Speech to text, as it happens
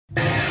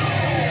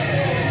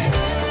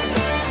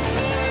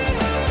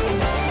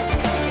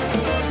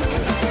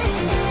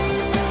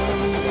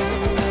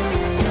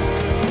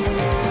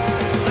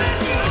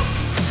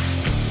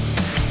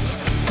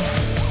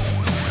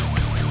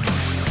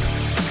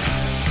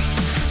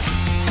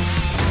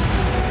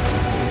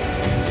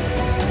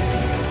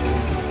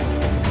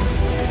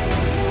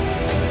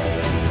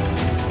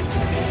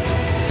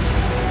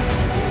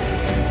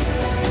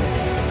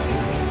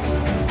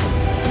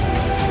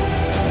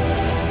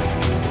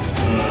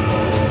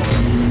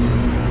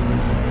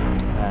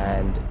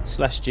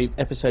Slash Dupe,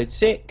 episode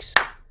 6.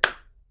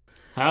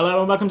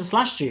 Hello and welcome to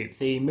Slash Dupe,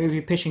 the movie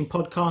pitching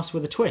podcast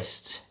with a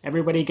twist.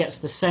 Everybody gets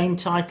the same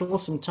title,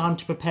 some time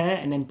to prepare,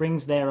 and then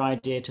brings their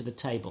idea to the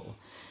table.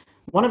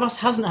 One of us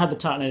hasn't had the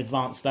title in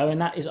advance, though,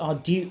 and that is our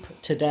dupe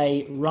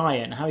today,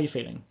 Ryan. How are you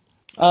feeling?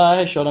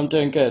 Hey Sean, I'm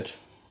doing good.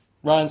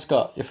 Ryan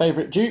Scott, your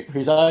favourite dupe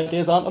whose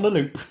ideas aren't on a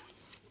loop.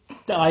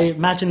 I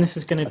imagine this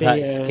is going to be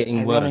That's a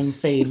getting running worse.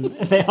 theme.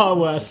 They are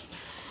worse.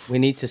 We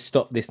need to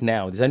stop this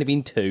now. There's only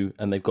been 2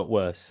 and they've got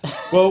worse.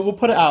 Well, we'll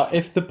put it out.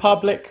 If the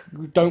public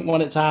don't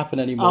want it to happen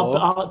anymore,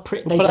 They put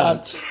it don't.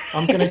 out.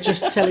 I'm going to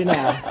just tell you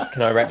now.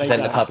 Can I represent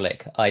the don't.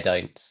 public? I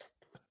don't.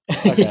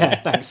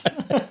 Yeah, thanks.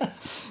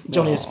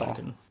 Johnny has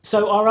spoken.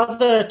 So our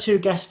other two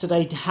guests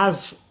today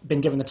have been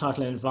given the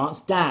title in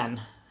advance.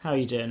 Dan, how are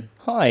you doing?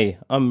 Hi,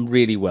 I'm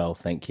really well,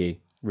 thank you.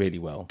 Really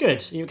well.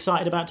 Good. Are you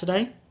excited about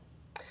today?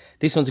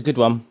 This one's a good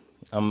one.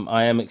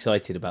 I am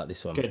excited about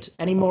this one. Good.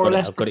 Any more or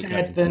less I've got it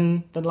prepared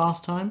going. than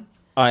last time?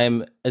 I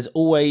am, as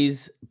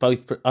always, I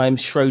am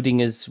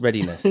Schrodinger's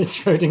readiness.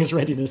 Schrodinger's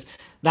readiness.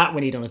 That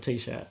we need on a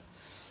t-shirt.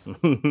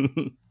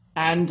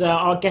 And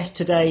our guest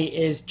today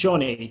is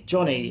Johnny.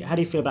 Johnny, how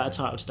do you feel about the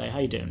title today? How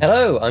you doing?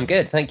 Hello, I'm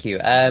good, thank you.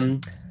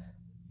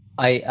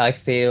 I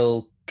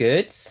feel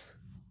good.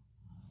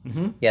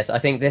 Mm-hmm. Yes, I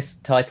think this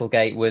title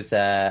gate was.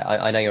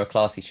 I know you're a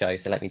classy show,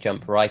 so let me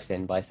jump right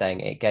in by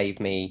saying it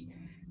gave me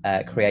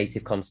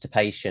creative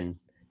constipation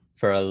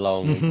for a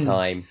long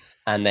time,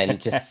 and then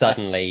just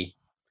suddenly,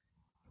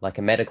 like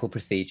a medical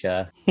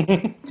procedure,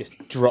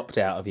 Just dropped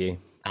out of you.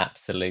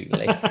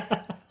 absolutely.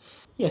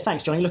 Yeah,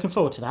 thanks, Johnny. Looking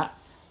forward to that.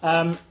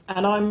 And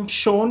I'm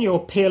Sean,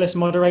 your peerless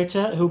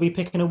moderator, who will be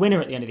picking a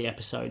winner at the end of the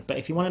episode. But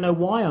if you want to know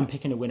why I'm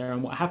picking a winner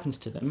and what happens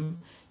to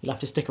them, you'll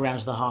have to stick around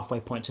to the halfway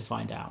point to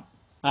find out.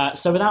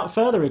 So without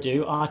further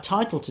ado, our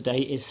title today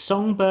is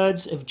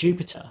Songbirds of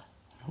Jupiter.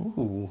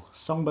 Ooh.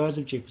 Songbirds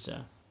of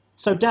Jupiter.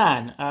 So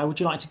Dan, would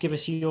you like to give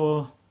us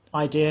your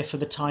idea for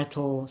the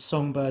title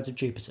Songbirds of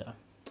Jupiter?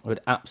 I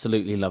would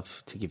absolutely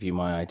love to give you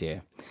my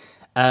idea.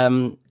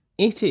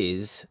 It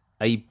is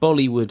a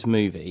Bollywood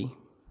movie,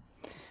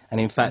 and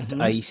in fact,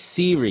 a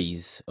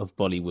series of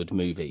Bollywood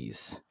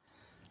movies.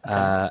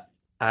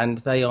 And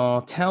they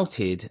are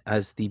touted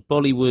as the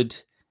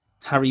Bollywood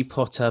Harry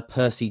Potter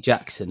Percy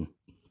Jackson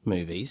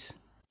movies,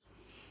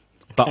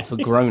 but for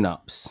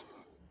grown-ups.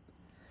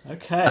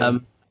 Okay.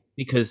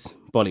 Because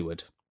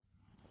Bollywood.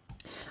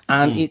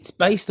 And it's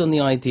based on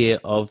the idea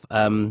of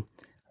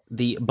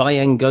the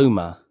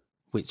Bayangoma,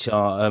 which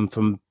are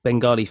from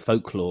Bengali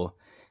folklore.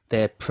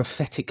 They're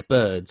prophetic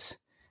birds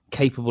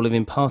capable of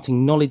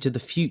imparting knowledge of the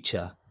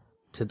future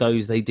to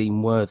those they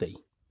deem worthy.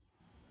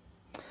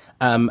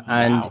 And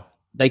Wow.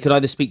 they could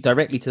either speak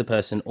directly to the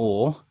person,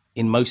 or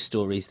in most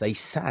stories, they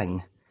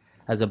sang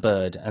as a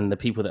bird, and the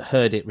people that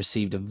heard it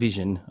received a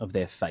vision of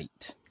their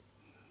fate.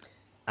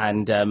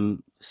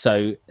 And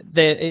so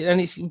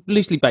it's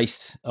loosely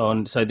based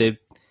on, so the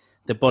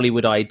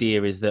Bollywood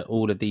idea is that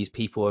all of these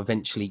people are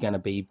eventually going to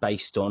be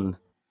based on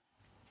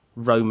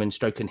Roman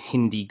and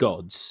Hindi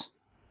gods,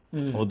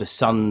 or the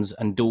sons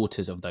and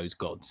daughters of those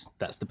gods.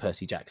 That's the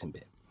Percy Jackson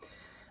bit.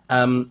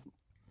 And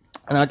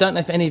I don't know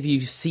if any of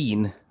you've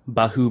seen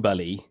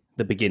Bahubali,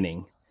 the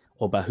beginning,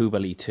 or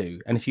Bahubali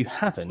 2. And if you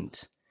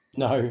haven't,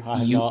 No,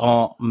 I'm you not.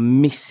 are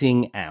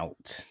missing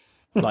out.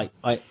 Like,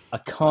 I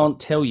can't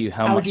tell you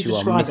how How would much you you are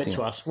describe it missing.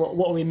 to us?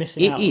 What are we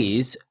missing out It on?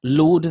 is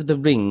Lord of the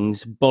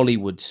Rings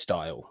Bollywood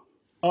style.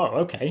 Oh,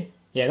 okay.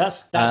 Yeah,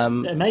 that's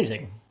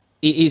amazing.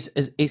 It is,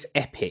 it's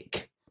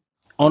epic.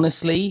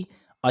 Honestly,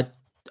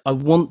 I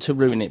want to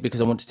ruin it because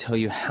I want to tell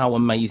you how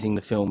amazing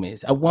the film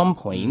is. At one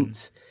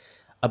point,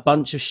 a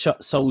bunch of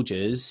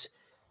soldiers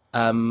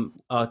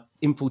are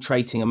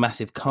infiltrating a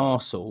massive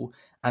castle,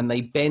 and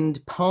they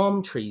bend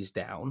palm trees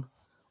down,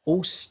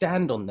 all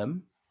stand on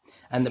them,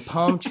 and the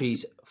palm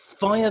trees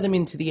fire them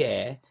into the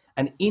air,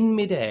 and in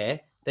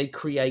midair they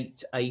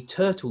create a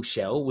turtle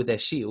shell with their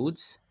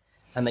shields,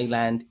 and they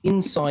land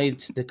inside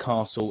the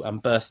castle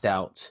and burst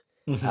out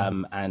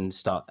and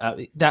start.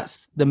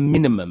 That's the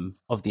minimum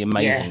of the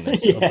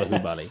amazingness of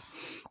Bahubali.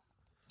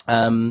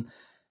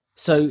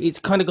 So it's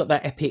kind of got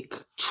that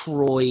epic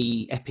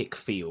Troy epic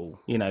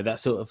feel, you know, that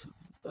sort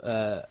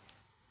of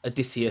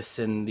Odysseus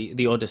and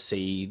the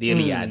Odyssey, the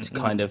Iliad,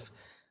 kind of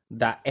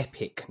that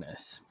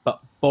epicness,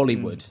 but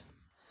Bollywood.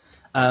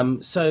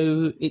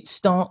 So it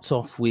starts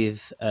off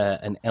with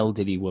an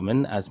elderly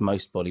woman, as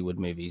most Bollywood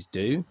movies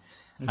do,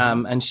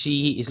 and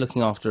she is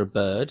looking after a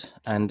bird,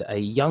 and a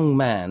young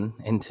man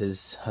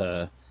enters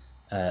her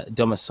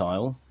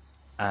domicile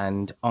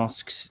and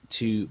asks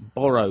to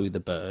borrow the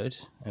bird,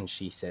 and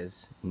she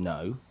says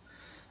no.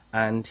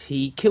 And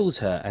he kills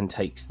her and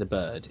takes the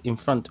bird in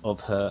front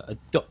of her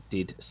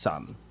adopted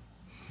son.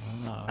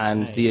 Oh,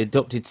 And okay. the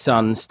adopted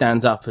son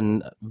stands up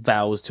and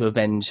vows to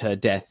avenge her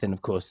death. And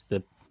of course,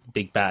 the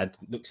big bad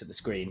looks at the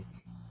screen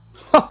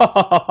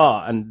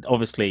and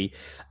obviously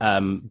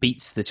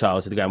beats the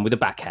child to the ground with a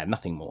backhand,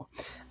 nothing more,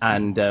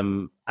 and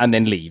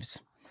then leaves.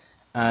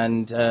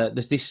 And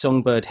this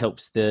songbird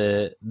helps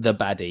the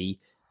baddie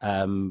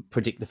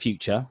predict the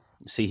future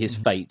see his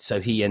fate.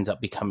 So he ends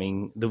up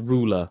becoming the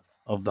ruler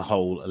of the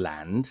whole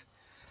land.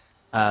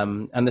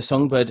 And the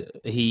songbird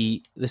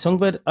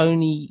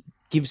only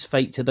gives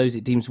fate to those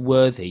it deems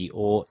worthy,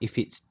 or if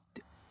it's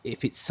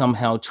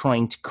somehow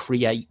trying to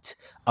create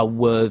a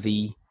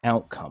worthy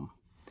outcome.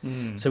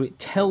 So it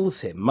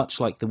tells him, much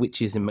like the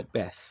witches in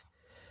Macbeth,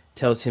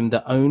 tells him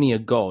that only a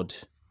god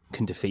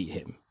can defeat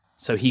him.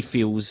 So he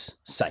feels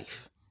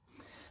safe.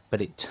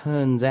 But it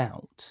turns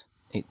out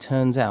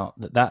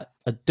that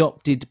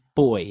adopted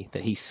boy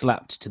that he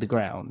slapped to the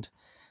ground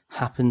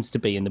happens to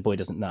be, and the boy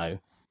doesn't know,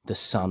 the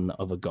son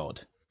of a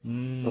god.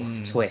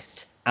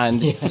 Twist.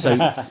 And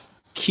so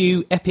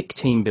cue epic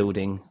team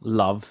building,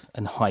 love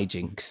and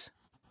hijinks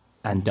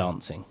and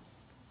dancing.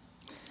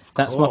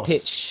 That's my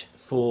pitch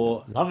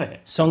for Love it.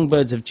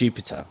 Songbirds of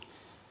Jupiter.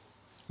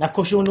 Now, of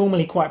course, you're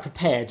normally quite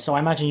prepared, so I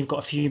imagine you've got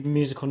a few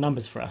musical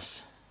numbers for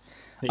us.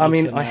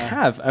 I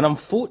have, and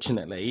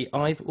unfortunately,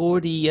 I've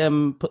already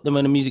put them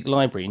in a music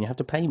library, and you have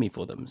to pay me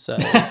for them. So,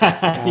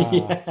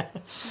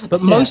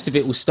 but most of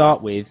it will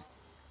start with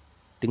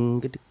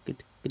ding,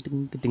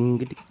 and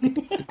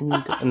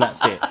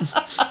that's it.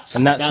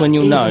 And that's when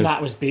you'll know.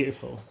 That was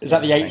beautiful. Is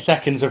that the 8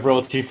 seconds of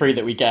royalty free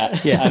that we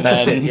get? Yeah, and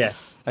that's it. Yeah,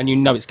 and you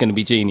know it's going to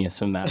be genius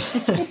from that.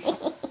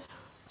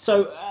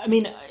 So, I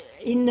mean,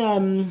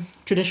 in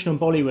traditional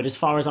Bollywood, as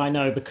far as I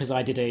know, because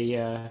I did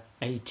a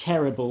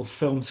terrible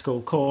film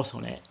school course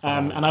on it,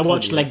 and I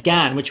watched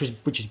Lagan, which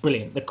is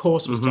brilliant. The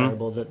course was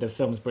terrible. The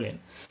film's brilliant.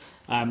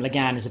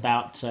 Lagan is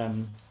about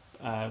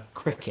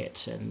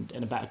cricket and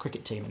about a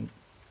cricket team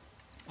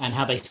and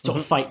how they sort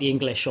of fight the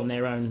English on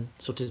their own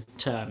sort of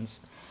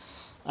terms.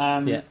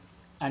 And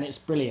it's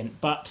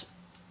brilliant. But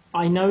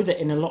I know that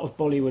in a lot of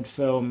Bollywood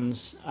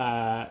films,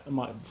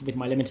 with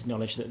my limited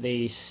knowledge, that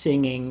the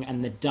singing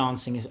and the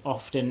dancing is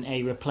often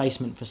a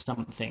replacement for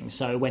something.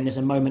 So when there's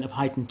a moment of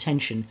heightened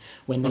tension,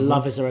 when the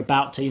lovers are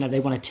about to, they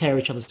want to tear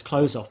each other's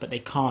clothes off, but they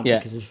can't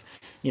because of,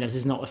 this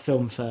is not a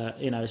film for,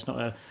 it's not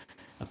a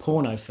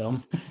porno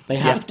film. They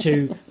have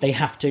to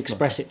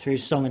express it through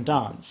song and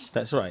dance.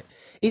 That's right.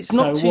 It's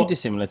not too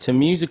dissimilar to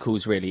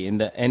musicals, really, in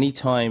that any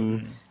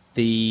time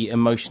the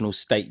emotional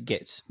state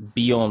gets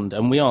beyond,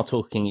 and we are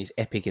talking it's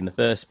epic in the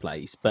first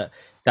place, but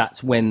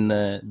that's when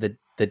the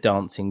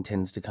dancing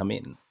tends to come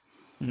in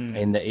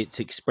that it's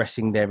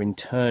expressing their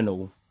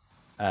internal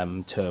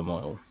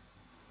turmoil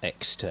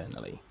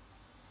externally.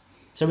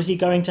 So is he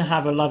going to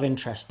have a love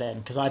interest then?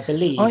 Because I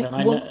believe,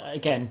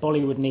 again,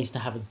 Bollywood needs to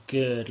have a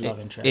good love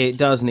interest. It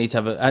does need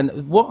to have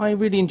and what I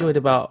really enjoyed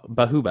about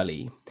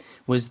Bahubali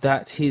was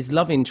that his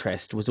love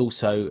interest was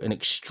also an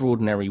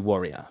extraordinary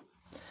warrior.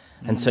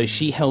 And so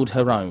she held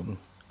her own.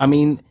 I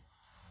mean,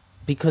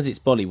 because it's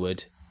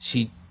Bollywood,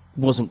 she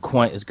wasn't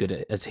quite as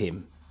good as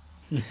him.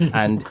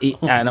 And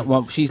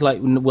she's like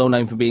well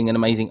known for being an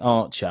amazing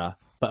archer.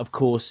 But of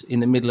course, in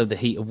the middle of the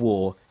heat of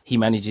war, he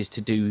manages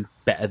to do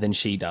better than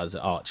she does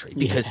at archery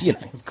because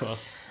of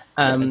course,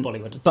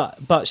 Bollywood.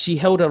 But she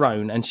held her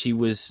own, and she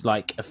was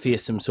like a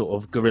fearsome sort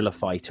of guerrilla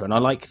fighter. And I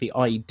like the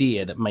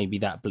idea that maybe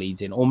that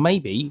bleeds in, or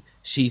maybe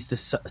she's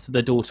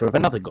the daughter of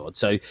another god.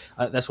 So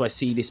that's why I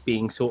see this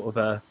being sort of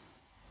a.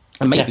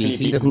 And maybe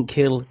he doesn't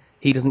kill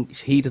the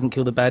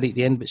baddie at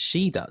the end, but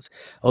she does.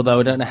 Although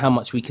I don't know how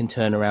much we can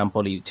turn around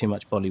too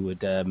much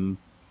Bollywood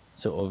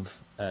sort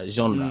of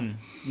genre.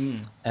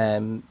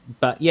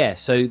 But yeah,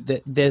 so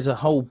there's a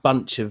whole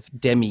bunch of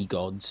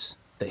demigods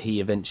that he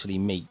eventually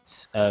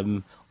meets,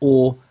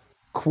 or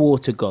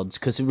quarter gods,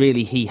 because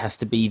really he has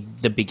to be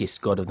the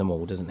biggest god of them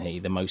all, doesn't he?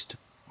 The most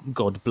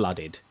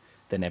god-blooded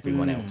than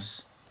everyone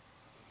else.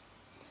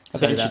 I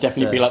think it should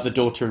definitely be like the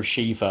daughter of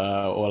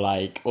Shiva, or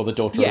the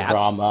daughter of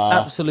Rama.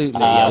 Absolutely,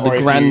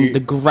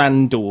 the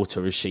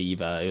granddaughter of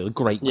Shiva, or the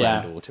great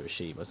granddaughter of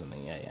Shiva, or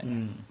something. Yeah.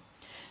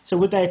 So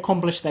would they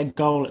accomplish their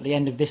goal at the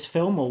end of this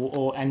film,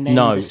 or and then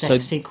the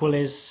sequel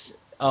is?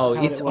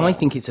 I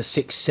think it's a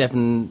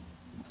 6-7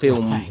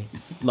 film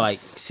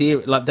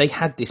series. Like they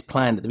had this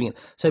planned at the beginning.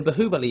 So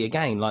Bahubali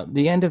again, like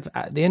the end of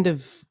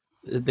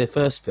the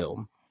first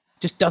film,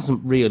 just doesn't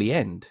really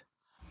end,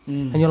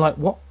 and you're like,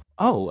 what?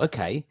 Oh,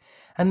 okay.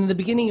 And the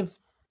beginning of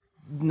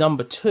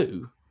number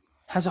 2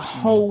 has a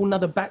whole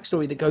nother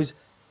backstory that goes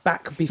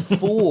back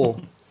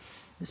before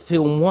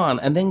film 1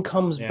 and then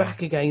comes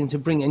back again to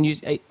bring.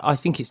 And I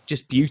think it's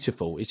just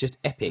beautiful. It's just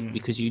epic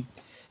because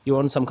you're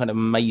on some kind of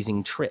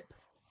amazing trip.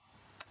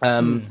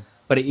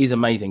 But it is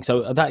amazing.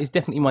 So that is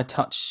definitely my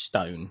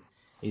touchstone.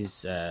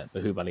 Is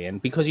Bahubali,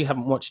 and because you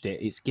haven't watched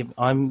it,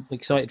 I'm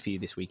excited for you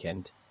this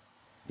weekend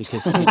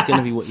because it's going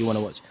to be what you want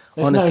to watch.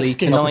 Honestly,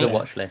 tonight the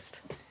watch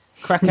list.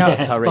 Crack out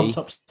a curry. From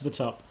top to the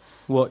top.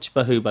 Watch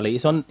Bahubali.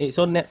 It's on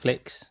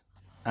Netflix.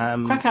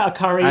 Crack out a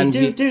curry. And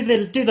do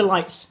the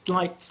lights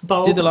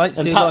bulbs. Do the lights.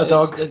 And do pat the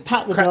dog.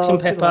 Pat the crack dog, some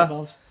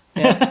pepper.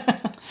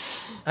 Yeah.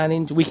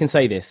 And we can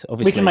say this.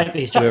 Obviously, we can make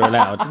these jokes. We're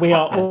allowed. We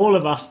are all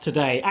of us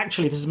today.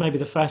 Actually, this is maybe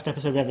the first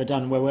episode we've ever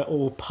done where we're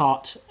all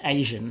part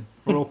Asian.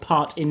 We're all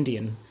part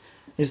Indian.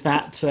 Is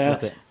that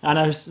I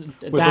know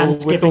with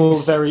Dan's all giving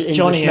very English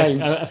Johnny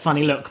names. a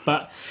funny look,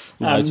 but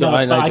I know but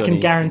I Johnny. can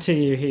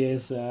guarantee you he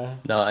is No,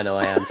 I know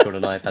I am. Sean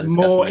and I have had this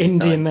more discussion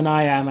many Indian times. than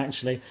I am,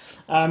 actually.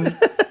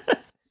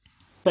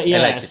 But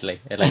yes,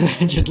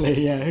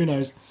 allegedly, yeah, who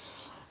knows?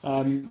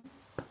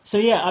 So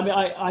yeah, I mean,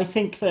 I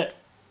think that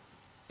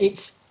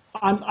it's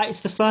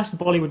the first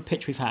Bollywood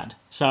pitch we've had,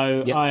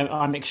 so Yep.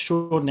 I'm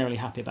extraordinarily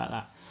happy about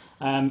that.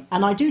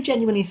 And I do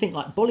genuinely think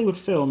like Bollywood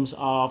films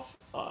are.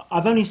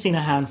 I've only seen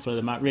a handful of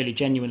them, like really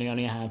genuinely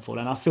only a handful,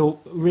 and I feel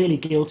really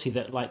guilty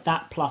that like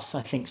that. Plus,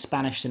 I think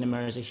Spanish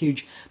cinema is a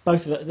huge,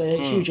 both of the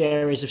huge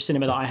areas of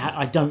cinema that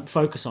I don't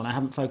focus on. I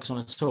haven't focused on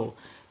at all.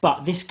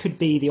 But this could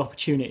be the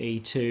opportunity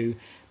to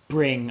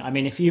bring. I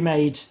mean, if you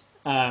made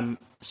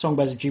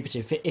Songbirds of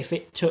Jupiter, if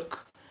it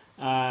took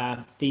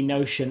the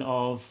notion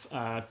of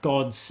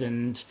gods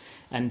and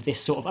this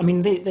sort of, I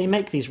mean, they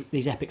make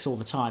these epics all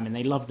the time, and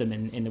they love them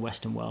in the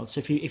Western world. So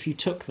if you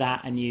took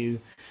that and you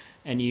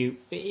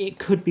it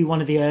could be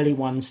one of the early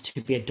ones to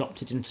be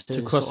adopted into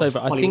To cross sort of over.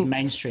 I Hollywood think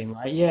mainstream,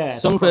 right? Yeah,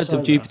 Songbirds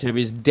of Jupiter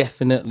is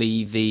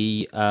definitely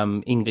the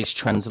English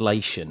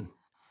translation,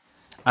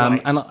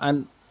 Right.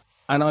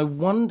 and I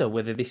wonder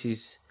whether this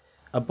is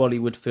a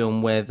Bollywood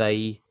film where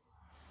they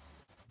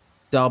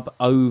dub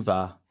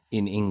over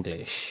in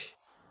English.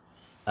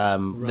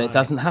 That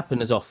doesn't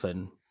happen as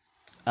often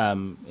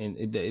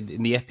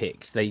in the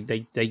epics. They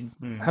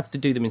have to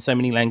do them in so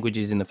many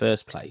languages in the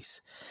first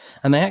place,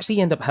 and they actually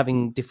end up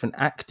having different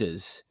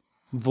actors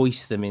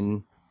voice them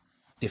in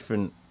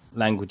different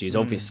languages,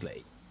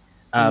 obviously.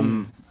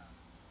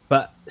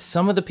 But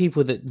some of the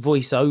people that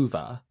voice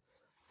over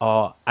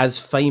are as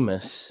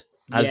famous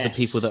as the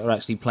people that are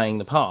actually playing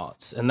the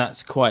parts, and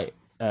that's quite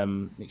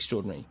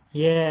extraordinary.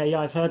 Yeah,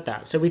 I've heard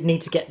that. So we'd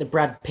need to get the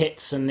Brad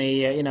Pitts and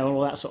the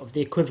all that sort of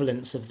the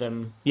equivalents of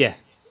them. Yeah,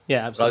 Well,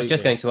 absolutely. I was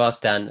just going to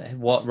ask Dan,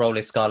 what role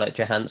is Scarlett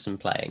Johansson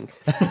playing?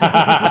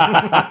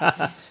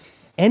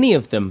 Any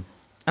of them,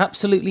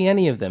 absolutely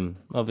any of them,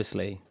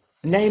 obviously.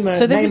 Name a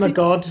So there was name a the-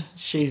 god.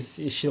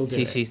 She'll do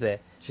it. She's there.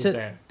 She's So,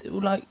 there.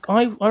 like,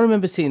 I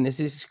remember seeing this.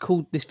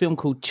 This film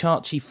called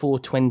Chachi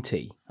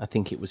 420, I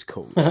think it was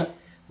called,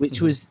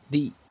 which was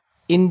the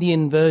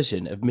Indian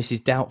version of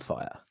Mrs.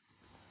 Doubtfire.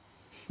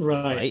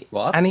 Right.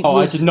 What? And it Oh,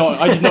 was, I did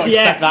not expect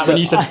Yeah. that when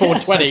you said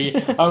 420.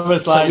 I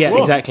was like, yeah,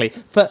 what? exactly.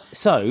 But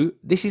so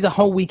this is a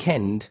whole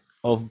weekend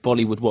of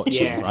Bollywood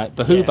watching, Yeah, right?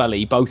 Bahubali,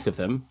 yeah. both of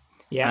them,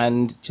 Yeah.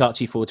 and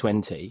Chachi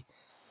 420.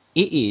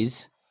 It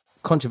is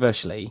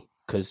controversially,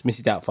 because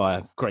Mrs.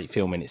 Doubtfire, great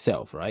film in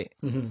itself, right?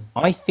 Mm-hmm.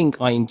 I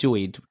think I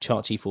enjoyed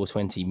Chachi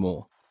 420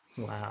 more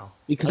Wow.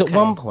 because at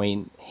one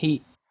point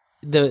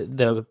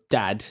the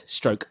dad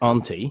stroke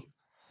auntie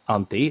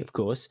of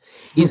course,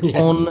 is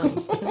on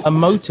a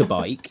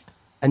motorbike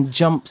and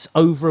jumps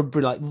over a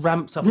bridge, like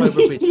ramps up over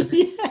a bridge. There's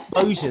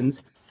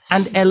explosions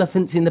and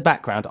elephants in the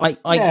background. I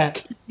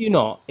kid you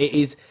not, it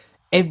is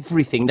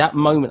everything. That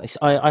moment,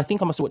 I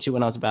think I must have watched it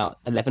when I was about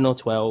 11 or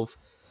 12.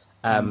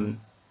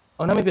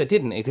 Oh no, maybe I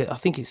didn't. I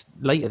think it's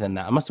later than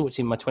that. I must have watched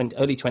it in my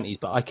early 20s,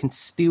 but I can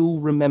still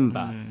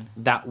remember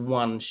that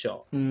one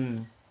shot. So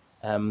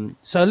a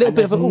little bit of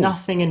There's a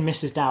nothing in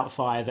Mrs.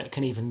 Doubtfire that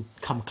can even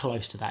come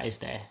close to that, is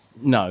there?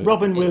 no.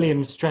 Robin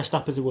Williams dressed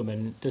up as a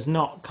woman does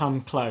not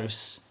come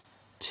close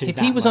to If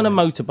that he was on a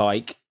moment.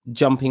 motorbike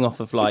jumping off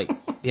of like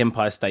the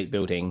Empire State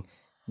Building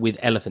with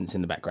elephants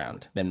in the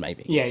background, then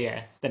maybe.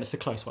 Yeah, then it's a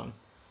close one.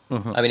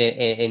 I mean,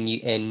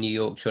 in New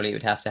York, surely it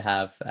would have to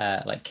have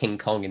like King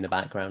Kong in the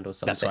background or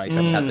something. That's right.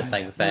 To have the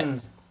same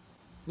effects.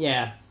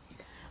 Yeah.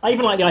 I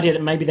even like the idea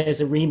that maybe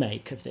there's a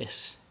remake of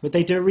this. Would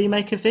they do a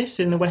remake of this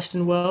in the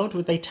Western world?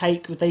 Would they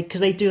because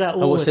they do that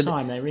all the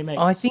time. They remake.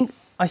 I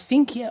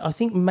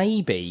think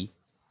maybe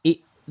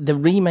the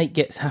remake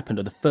gets happened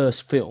or the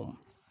first film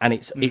and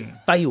it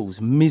fails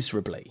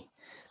miserably.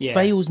 Yeah.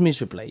 Fails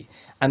miserably,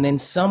 and then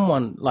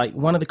someone like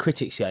one of the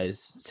critics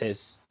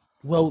says,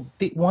 "Well,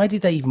 why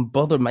did they even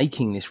bother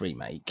making this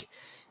remake?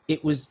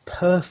 It was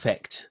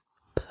perfect,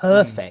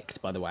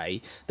 by the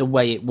way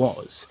it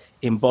was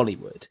in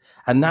Bollywood."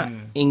 And that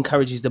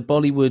encourages the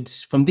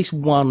Bollywood from this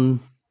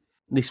one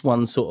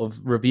sort of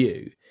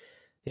review.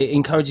 It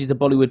encourages the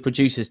Bollywood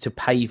producers to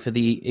pay for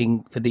the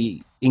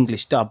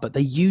English dub, but they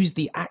use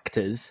the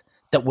actors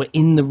that were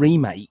in the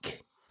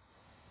remake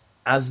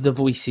as the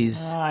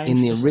voices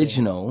in the interesting.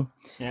 original,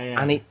 Yeah.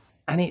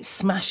 and it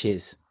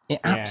smashes. It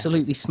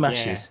absolutely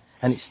smashes,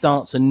 and it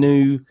starts a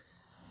new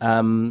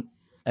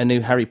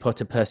Harry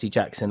Potter, Percy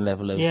Jackson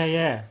level of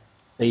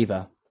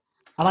fever.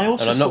 And I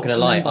also And I'm not going to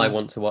lie, I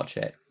want to watch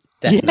it.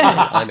 Definitely,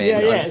 I'm in.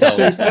 I'm it's sold.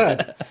 too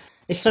good.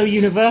 It's so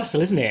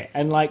universal, isn't it?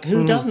 And like,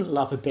 who doesn't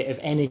love a bit of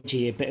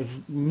energy, a bit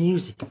of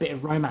music, a bit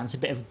of romance, a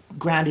bit of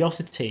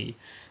grandiosity?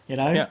 You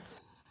know. Yeah.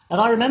 And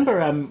I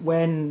remember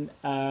when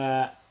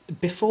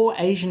before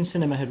Asian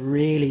cinema had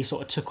really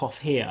sort of took off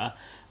here,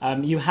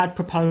 you had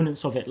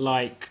proponents of it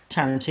like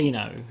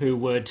Tarantino, who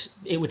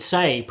would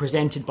say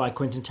presented by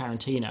Quentin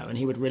Tarantino, and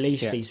he would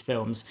release these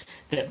films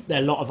that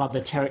a lot of other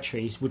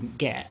territories wouldn't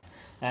get.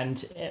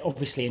 and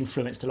obviously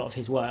influenced a lot of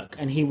his work.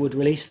 And he would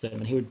release them,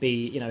 and he would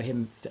be,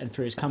 him and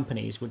through his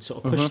companies would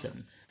sort of push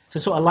them. So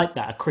sort of like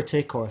that, a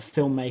critic or a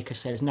filmmaker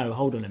says, no,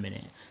 hold on a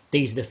minute,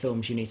 these are the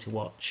films you need to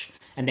watch,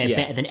 and they're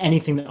better than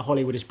anything that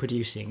Hollywood is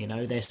producing.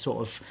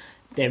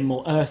 They're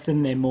more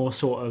earthen, they're more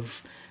sort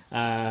of,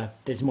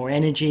 there's more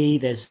energy,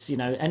 there's,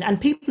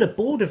 and people are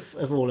bored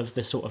of all of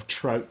the sort of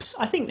tropes.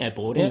 I think they're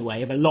bored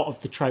anyway of a lot of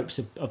the tropes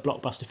of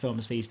blockbuster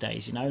films these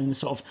days, and the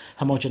sort of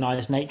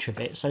homogenized nature of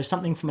it. So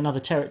something from another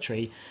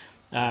territory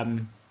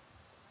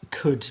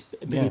could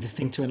be the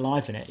thing to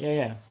enliven it.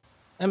 Yeah.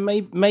 And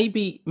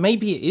maybe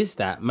it is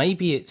that.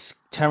 Maybe it's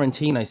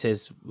Tarantino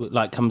says,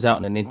 like, comes out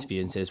in an interview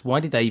and says, "Why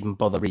did they even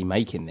bother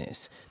remaking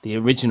this? The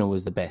original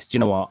was the best. Do you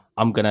know what?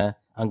 I'm gonna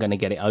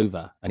get it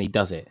over," and he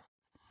does it.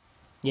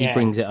 Yeah, he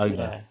brings it over.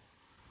 Yeah.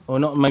 Or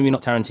not, maybe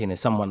not Tarantino.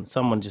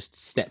 Someone just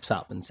steps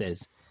up and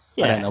says,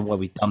 "I don't know why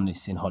we've done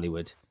this in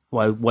Hollywood.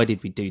 Why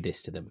did we do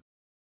this to them?"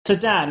 So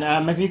Dan,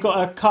 have you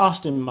got a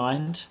cast in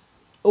mind?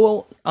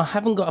 Well, I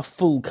haven't got a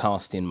full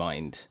cast in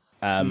mind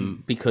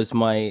because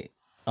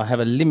I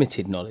have a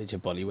limited knowledge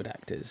of Bollywood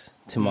actors,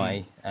 to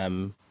my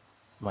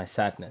my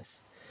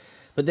sadness.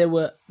 But there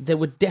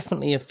were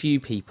definitely a few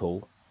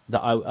people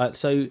that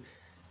so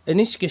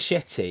Anushka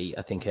Shetty,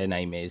 I think her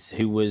name is,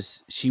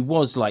 she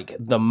was like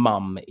the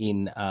mum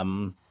in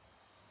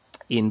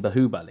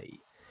Bahubali,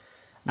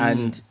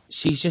 and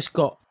she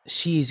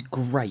is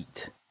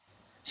great.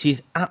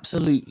 She's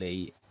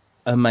absolutely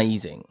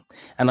amazing,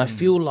 and I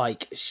feel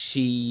like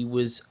she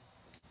was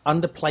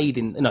underplayed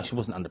in. No, she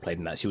wasn't underplayed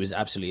in that. She was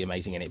absolutely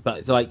amazing in it. But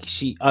it's like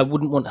I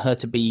wouldn't want her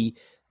to be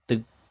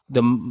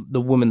the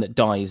woman that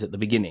dies at the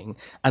beginning,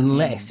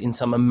 unless in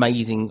some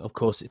amazing, of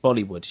course, it's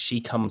Bollywood,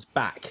 she comes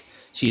back.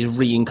 She is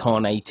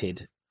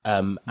reincarnated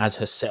as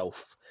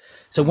herself.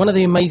 So one of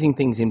the amazing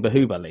things in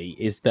Bahubali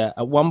is that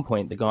at one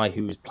point, the guy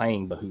who was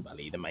playing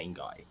Bahubali, the main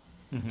guy,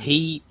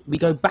 we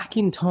go back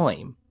in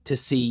time to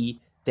see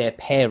their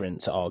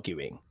parents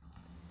arguing,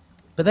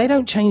 but they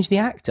don't change the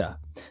actor.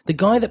 The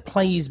guy that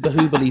plays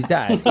Bahubali's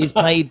dad is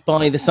played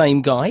by the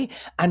same guy,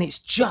 and it's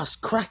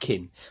just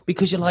cracking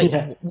because you're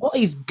like, what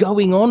is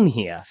going on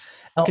here?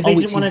 Because they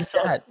didn't want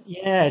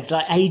to,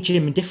 like age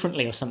him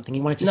differently or something.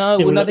 He wanted to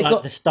still look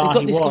like the star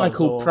he was. They've got this guy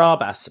called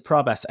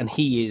Prabhas, and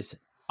he is,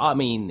 I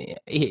mean,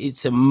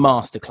 it's a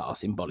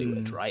masterclass in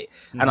Bollywood, right?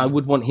 And I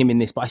would want him in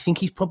this, but I think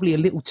he's probably a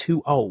little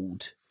too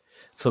old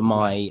for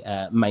my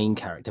main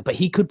character. But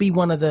he could be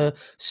one of the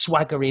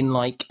swaggering,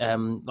 like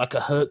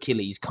a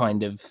Hercules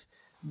kind of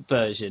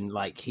version,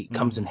 like he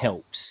comes and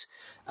helps.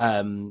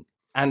 And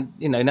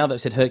now that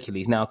I've said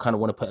Hercules, now I kind of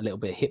want to put a little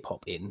bit of hip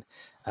hop in,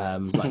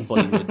 like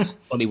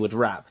Bollywood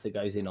rap that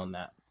goes in on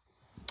that.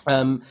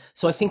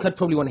 So I think I'd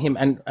probably want him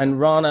and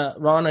Rana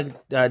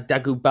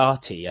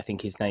Daggubati, I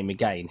think his name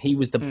again. He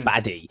was the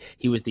baddie.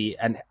 He was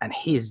and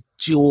his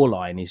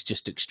jawline is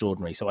just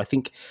extraordinary. So I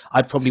think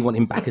I'd probably want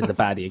him back as the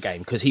baddie again,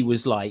 because he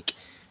was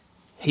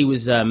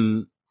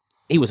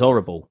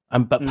horrible,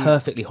 but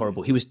perfectly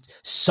horrible. He was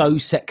so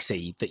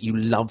sexy that you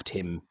loved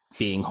him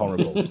being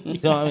horrible. You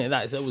know what I mean?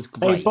 That was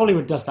great.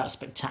 Bollywood does that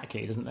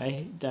spectacularly, doesn't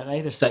they? Don't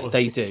they? The sort of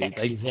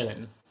sexy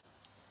villain.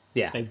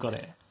 Yeah, they've got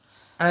it.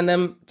 And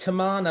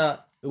Tamana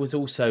was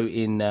also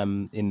in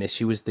this.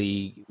 She was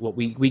what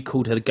we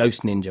called her the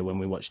ghost ninja when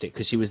we watched it,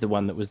 because she was the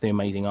one that was the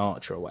amazing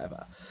archer or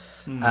whatever.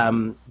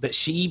 But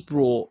she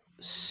brought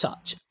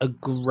such a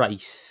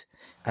grace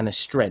and a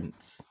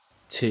strength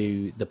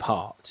to the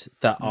part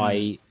that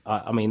I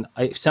mean,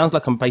 it sounds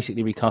like I'm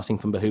basically recasting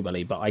from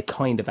Bahubali, but I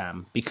kind of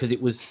am, because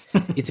it's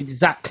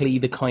exactly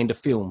the kind of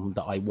film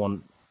that I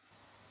want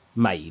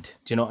made.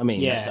 Do you know what I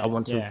mean? Yeah, I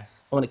want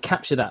to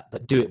capture that,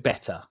 but do it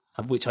better,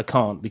 which I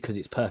can't because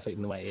it's perfect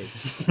in the way it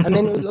is. And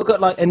then we've got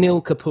like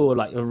Anil Kapoor,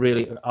 like a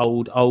really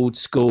old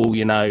school,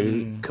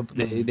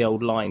 the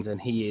old lines,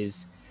 and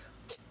he's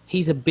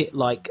a bit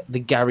like the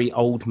Gary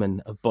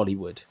Oldman of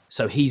Bollywood,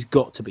 so he's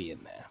got to be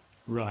in there.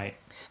 Right.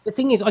 The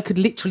thing is, I could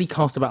literally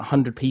cast about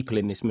 100 people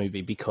in this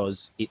movie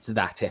because it's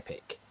that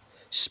epic,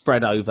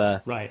 spread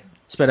over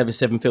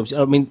 7 films.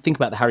 I mean, think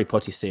about the Harry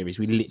Potter series.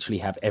 We literally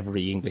have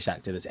every English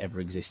actor that's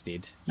ever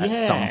existed at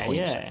some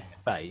point in their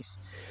face.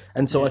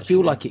 And so I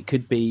feel like it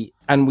could be,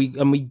 and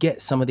we get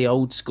some of the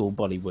old school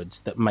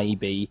Bollywoods that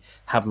maybe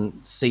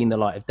haven't seen the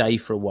light of day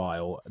for a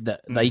while,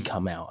 that they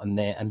come out and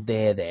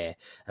they're there,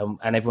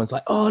 and everyone's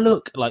like, oh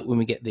look, like when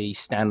we get the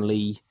Stan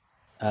Lee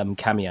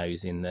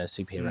cameos in the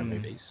superhero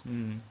movies.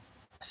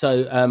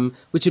 So,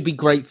 which would be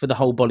great for the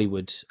whole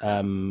Bollywood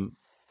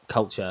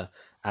culture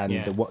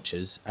and the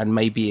watchers, and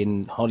maybe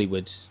in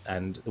Hollywood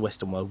and the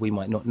Western world, we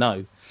might not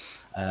know.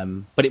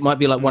 But it might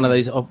be like one of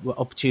those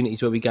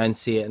opportunities where we go and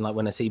see it. And like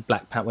when I see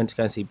went to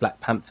go and see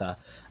Black Panther,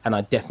 and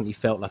I definitely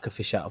felt like a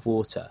fish out of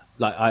water.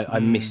 Like I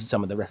missed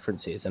some of the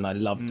references, and I'd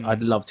love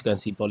to go and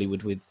see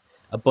Bollywood with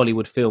a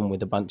Bollywood film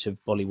with a bunch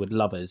of Bollywood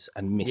lovers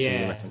and miss all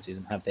the references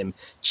and have them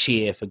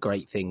cheer for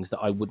great things that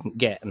I wouldn't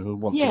get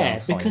and want to go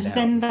and find because out.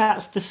 then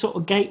that's the sort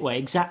of gateway.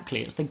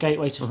 Exactly, it's the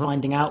gateway to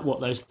finding out what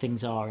those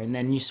things are, and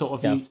then you sort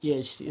of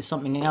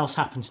something else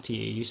happens to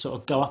you. You sort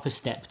of go up a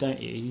step,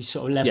 don't you? You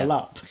sort of level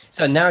up.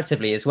 So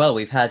narratively as well,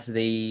 we've had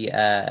the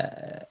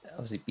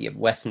obviously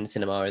Western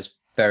cinema is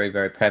very,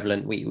 very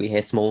prevalent. We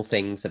hear small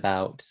things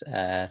about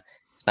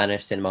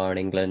Spanish cinema in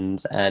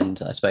England,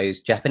 and I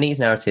suppose Japanese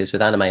narratives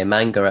with anime and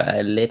manga are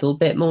a little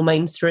bit more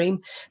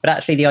mainstream. But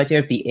actually, the idea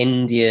of the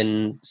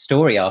Indian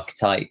story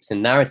archetypes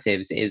and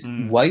narratives is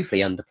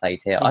woefully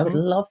underplayed here. I would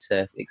love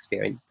to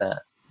experience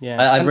that.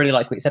 Yeah, I really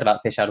like what you said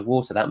about Fish Out of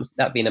Water.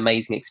 That'd be an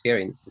amazing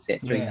experience to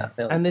sit through that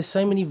film. And there's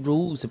so many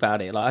rules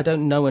about it. Like I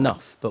don't know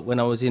enough, but when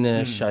I was in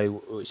a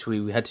show, which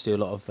we had to do a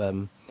lot of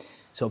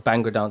sort of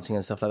Bhangra dancing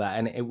and stuff like that,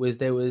 and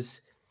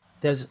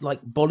there's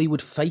like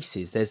Bollywood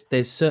faces.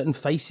 There's certain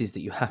faces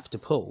that you have to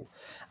pull,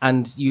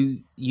 and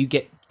you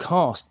get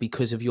cast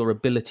because of your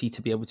ability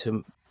to be able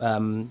to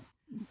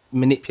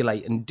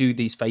manipulate and do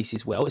these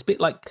faces well. It's a bit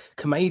like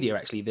Commedia,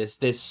 actually.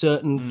 There's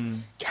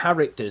certain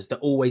characters that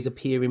always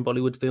appear in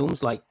Bollywood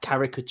films, like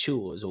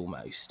caricatures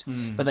almost,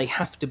 but they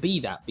have to be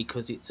that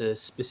because it's a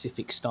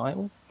specific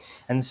style.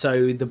 And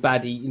so the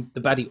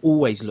baddie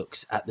always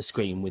looks at the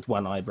screen with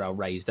one eyebrow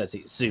raised as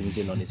it zooms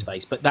in on his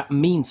face, but that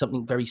means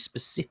something very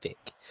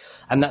specific,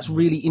 and that's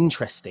really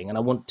interesting, and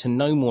I want to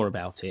know more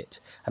about it,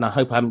 and I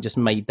hope I haven't just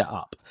made that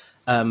up.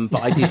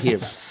 But I did hear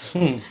about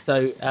it.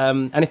 So,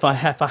 and if I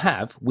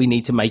have, we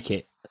need to make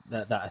it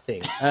that I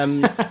think.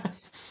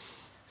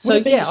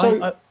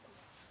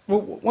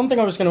 Well, one thing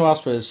I was going to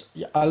ask was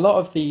a lot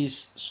of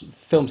these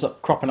films that are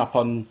cropping up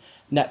on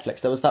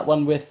Netflix. There was that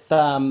one with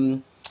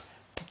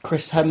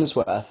Chris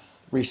Hemsworth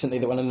recently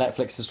that went on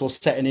Netflix. This was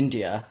set in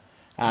India,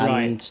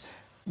 and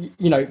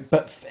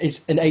but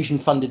it's an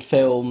Asian-funded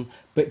film,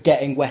 but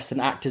getting Western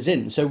actors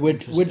in. So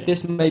would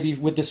this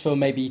film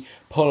maybe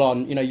pull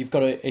on? You've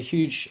got a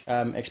huge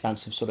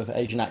expanse of sort of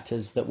Asian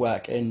actors that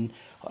work in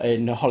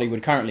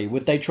Hollywood currently.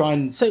 Would they try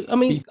and? So I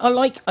mean, I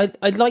like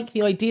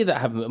the idea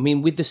that happened. I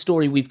mean, with the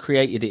story we've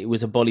created, it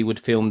was a Bollywood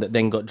film that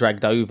then got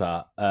dragged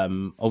over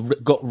or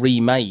got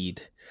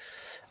remade.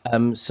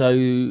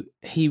 So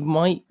he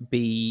might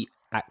be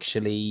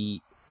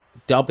actually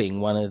dubbing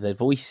one of the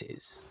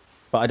voices.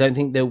 But I don't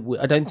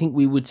think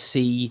we would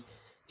see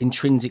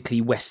intrinsically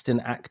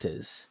Western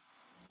actors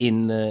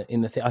in the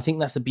thing. I think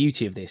that's the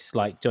beauty of this.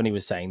 Like Johnny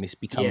was saying, this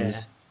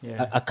becomes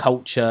a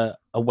culture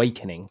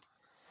awakening.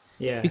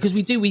 Yeah, because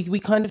we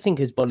kind of think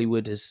as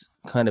Bollywood as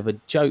kind of a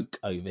joke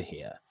over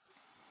here,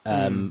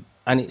 and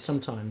it's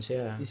sometimes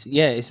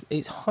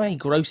it's high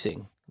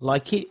grossing.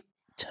 Like it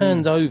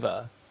turns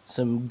over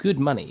some good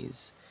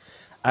monies,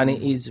 and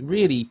it is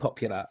really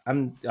popular.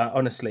 And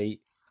honestly,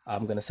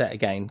 I'm going to say it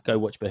again. Go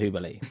watch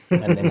Bahubali,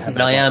 and then have.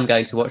 And I am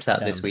going to watch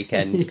that this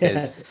weekend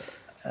because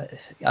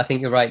I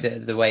think you're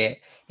right. The way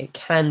it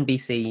can be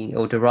seen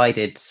or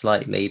derided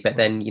slightly, but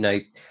then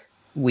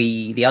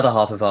the other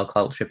half of our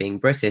culture, being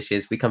British,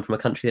 is we come from a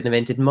country that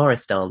invented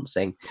Morris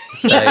dancing.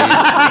 So,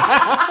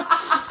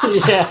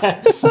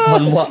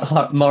 on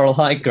what moral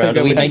high ground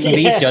are we making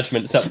these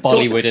judgments that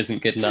Bollywood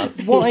isn't good enough?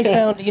 What I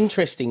found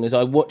interesting is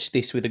I watched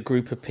this with a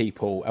group of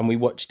people, and we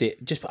watched it.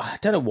 I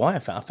don't know why I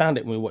found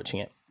it when we were watching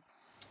it.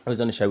 I was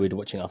on a show we were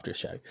watching after a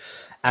show,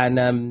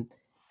 and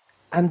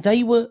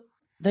they were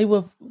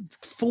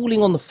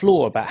falling on the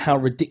floor about how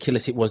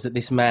ridiculous it was that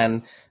this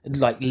man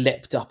like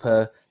leapt up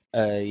a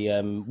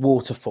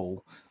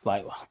waterfall,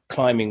 like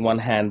climbing one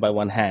hand by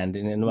one hand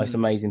in the most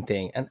amazing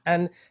thing,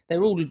 and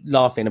they're all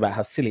laughing about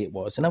how silly it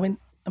was. And I mean,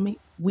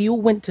 we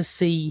all went to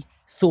see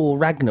Thor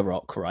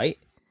Ragnarok, right?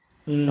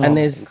 And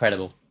there's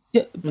incredible,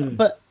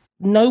 but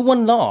no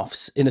one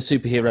laughs in a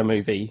superhero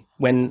movie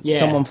when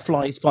someone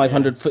flies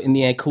 500 foot in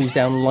the air, calls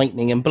down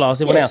lightning, and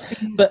blasts everyone out.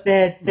 But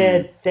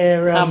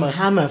their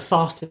hammer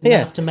fast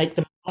enough to make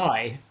them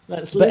fly.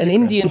 That's but an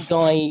Indian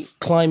guy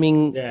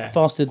climbing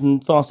faster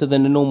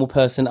than a normal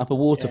person up a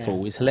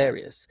waterfall is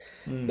hilarious,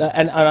 and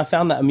I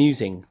found that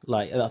amusing.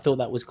 Like I thought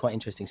that was quite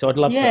interesting. So I'd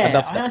love that.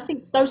 I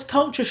think those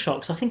culture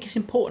shocks. I think it's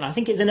important. I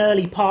think it's an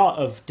early part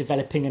of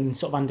developing and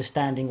sort of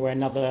understanding where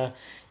another.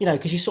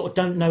 Because you sort of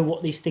don't know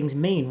what these things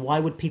mean. Why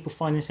would people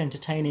find this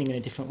entertaining in a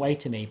different way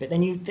to me? But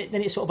then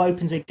it sort of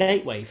opens a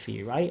gateway for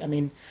you, right? I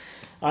mean,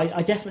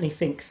 I definitely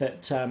think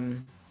that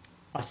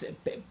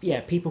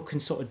people can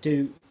sort of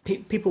do.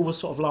 People will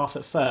sort of laugh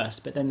at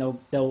first, but then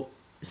they'll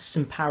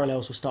some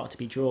parallels will start to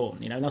be drawn.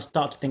 And they'll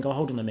start to think, oh,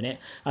 hold on a minute,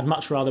 I'd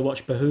much rather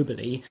watch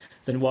Bahubali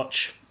than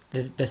watch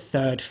the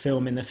third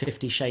film in the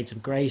 50 Shades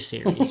of Grey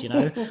series,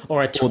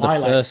 or a Twilight or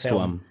the first film.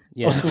 one.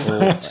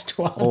 Yeah,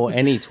 or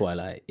any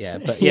Twilight. Yeah,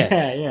 but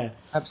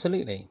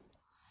absolutely.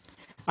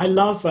 I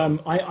love.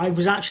 I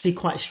was actually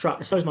quite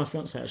struck. So was my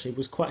fiance. Actually,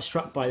 was quite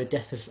struck by the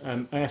death of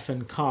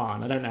Irfan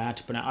Khan. I don't know how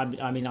to pronounce.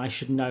 I mean, I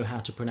should know how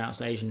to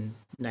pronounce Asian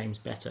names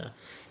better.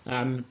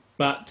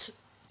 But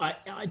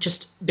I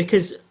just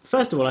because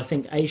first of all, I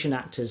think Asian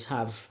actors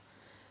have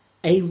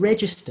a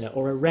register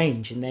or a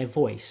range in their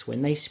voice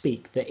when they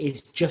speak that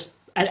is just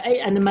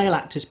and the male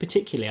actors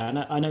particularly.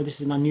 I know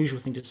this is an unusual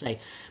thing to say,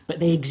 but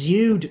they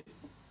exude.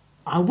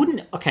 I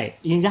wouldn't. Okay,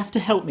 you have to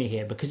help me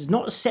here because it's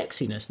not a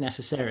sexiness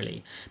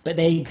necessarily, but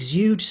they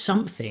exude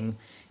something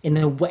in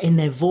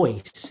their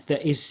voice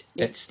that is.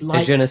 It's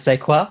like Je ne sais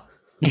quoi.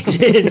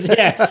 it is,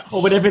 yeah,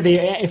 or whatever the.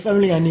 If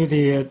only I knew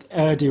the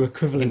Urdu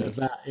equivalent of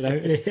that,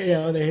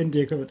 yeah, or the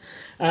Hindi equivalent.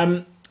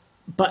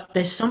 But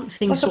there's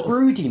something It's like a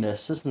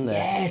broodiness, isn't it?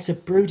 yeah, it's a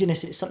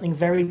broodiness. It's something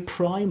very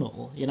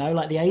primal,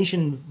 like the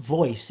Asian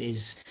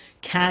voice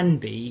can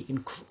be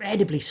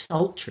incredibly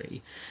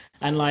sultry,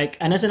 and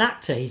as an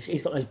actor,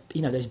 he's got those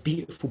those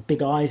beautiful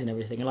big eyes and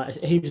everything. And like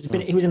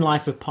he was in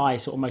Life of Pi,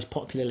 sort of most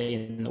popularly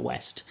in the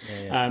West.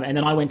 And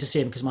then I went to see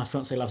him because my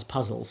fiance loves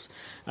puzzles,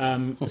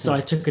 so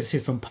I took her to see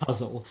the film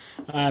Puzzle,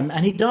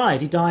 and he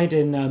died. He died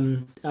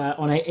in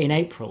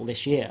April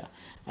this year.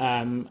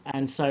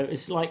 And so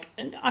it's like,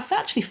 and I've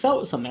actually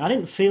felt something. I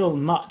didn't feel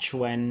much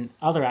when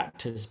other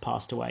actors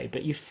passed away,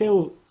 but you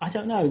feel, I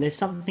don't know, there's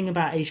something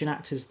about Asian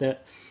actors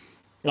that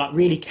like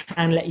really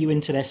can let you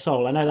into their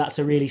soul. I know that's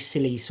a really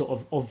silly sort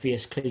of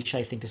obvious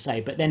cliche thing to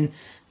say, but then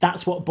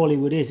that's what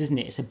Bollywood is, isn't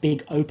it? It's a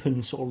big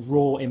open sort of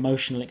raw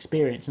emotional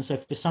experience. And so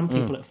for some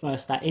people at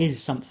first, that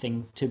is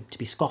something to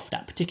be scoffed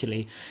at,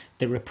 particularly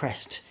the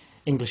repressed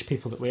English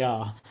people that we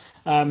are.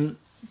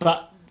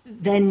 But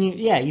then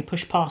you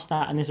push past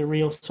that and there's a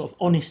real sort of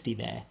honesty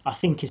there, I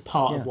think, is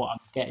part of what I'm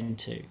getting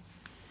to.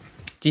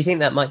 Do you think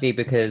that might be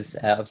because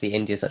obviously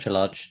India is such a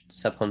large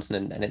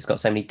subcontinent and it's got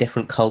so many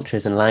different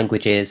cultures and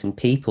languages and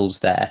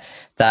peoples there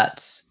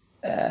that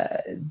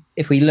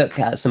if we look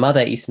at some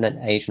other Eastern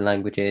Asian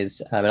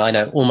languages, and I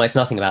know almost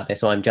nothing about this,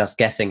 so I'm just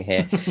guessing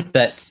here,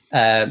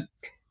 that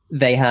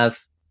they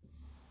have...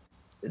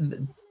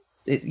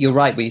 You're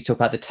right when you talk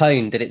about the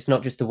tone, that it's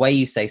not just the way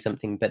you say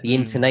something, but the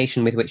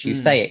intonation with which you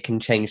say it can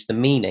change the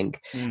meaning.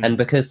 And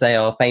because they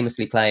are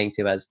famously playing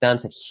to, as Dan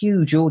said,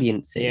 huge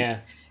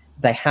audiences,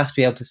 they have to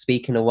be able to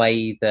speak in a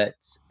way that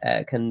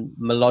can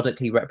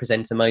melodically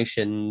represent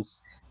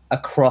emotions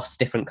across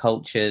different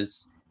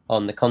cultures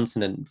on the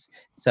continent.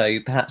 So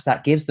perhaps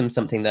that gives them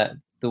something that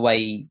the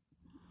way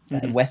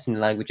Western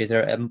languages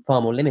are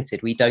far more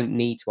limited. We don't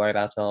need to worry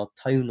about our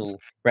tonal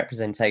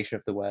representation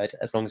of the word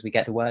as long as we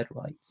get the word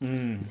right.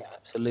 Yeah,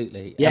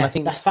 absolutely. Yeah, and I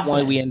think that's that's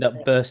why we fascinating. end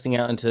up bursting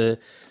out into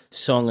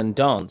song and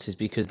dance, is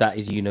because that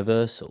is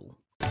universal.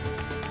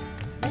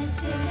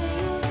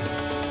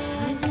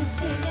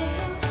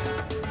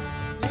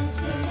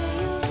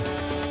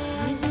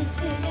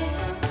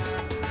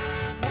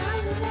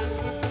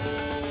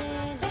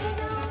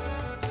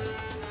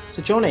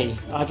 So Johnny,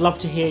 I'd love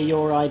to hear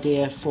your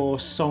idea for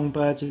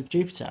Songbirds of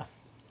Jupiter.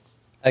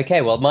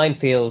 Okay, well, mine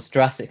feels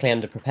drastically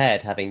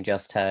underprepared, having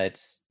just heard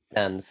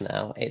Dan's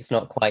now. It's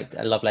not quite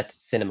a love letter to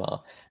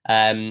cinema.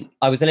 I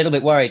was a little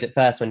bit worried at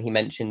first when he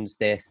mentioned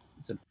this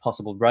sort of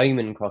possible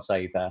Roman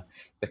crossover,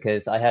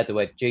 because I heard the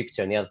word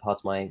Jupiter and the other part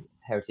of my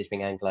heritage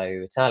being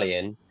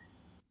Anglo-Italian.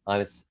 I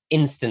was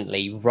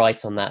instantly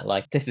right on that,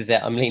 like, this is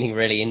it, I'm leaning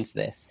really into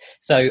this.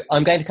 So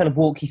I'm going to kind of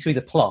walk you through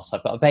the plot.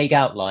 I've got a vague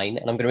outline,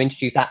 and I'm going to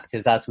introduce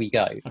actors as we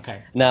go.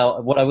 Okay. Now,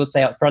 what I would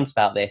say up front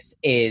about this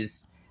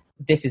is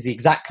the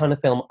exact kind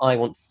of film I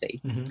want to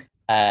see.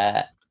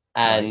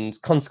 And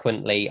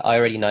consequently, I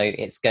already know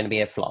it's going to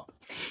be a flop.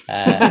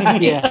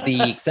 It's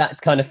the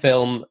exact kind of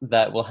film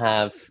that will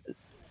have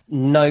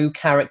no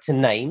character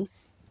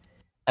names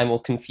and will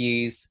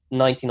confuse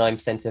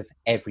 99% of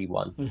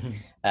everyone,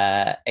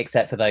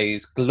 except for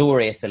those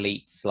glorious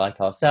elites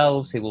like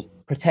ourselves who will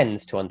pretend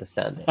to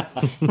understand it.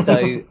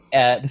 So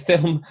the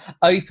film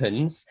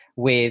opens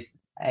with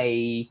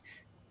a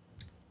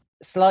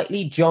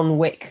slightly John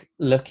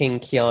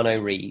Wick-looking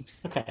Keanu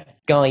Reeves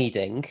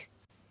guiding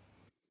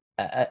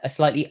a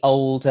slightly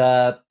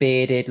older,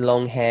 bearded,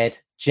 long-haired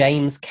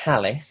James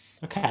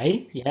Callis.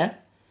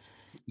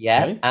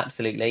 Yeah,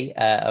 absolutely.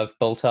 Of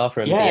Baltar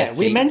from BSG.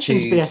 We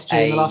mentioned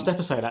BSG in the last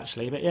episode,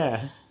 actually, but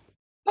yeah.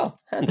 Oh,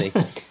 handy.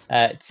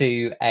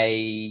 To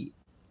a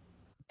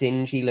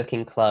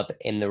dingy-looking club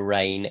in the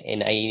rain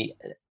in a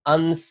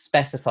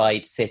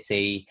unspecified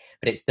city,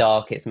 but it's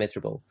dark, it's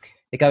miserable.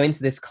 They go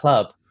into this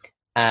club,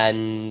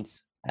 and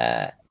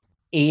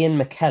Ian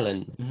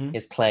McKellen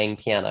is playing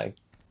piano.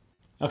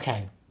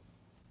 Okay.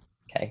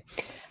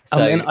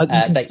 So you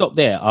can stop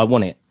there. I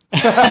want it.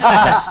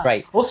 That's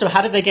great. Also,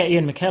 how did they get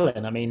Ian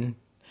McKellen? I mean,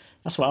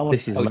 that's what I want.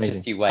 This is amazing.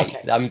 Just you wait.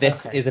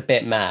 This is a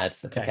bit mad.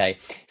 Okay.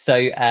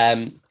 So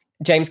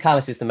James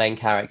Callis is the main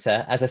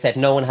character. As I said,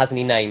 no one has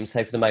any names,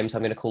 so for the moment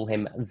I'm going to call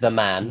him The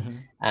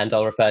Man, and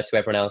I'll refer to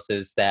everyone else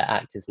as their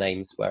actors'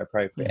 names where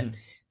appropriate.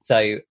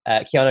 So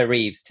Keanu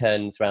Reeves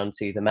turns around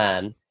to The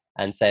Man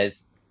and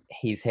says,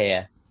 he's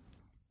here.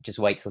 Just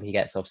wait till he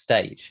gets off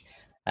stage.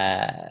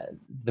 The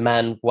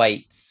Man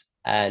waits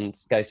and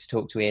goes to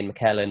talk to Ian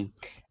McKellen,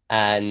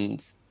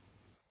 and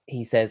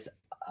he says,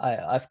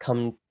 I've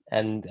come,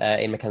 and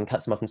Ian McKellen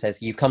cuts him off and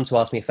says, you've come to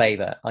ask me a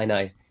favour. I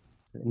know.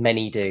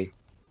 Many do.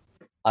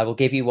 I will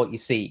give you what you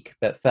seek,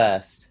 but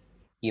first,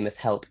 you must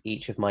help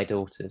each of my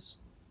daughters.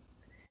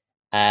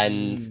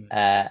 And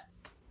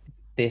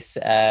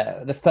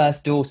the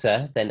first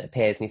daughter then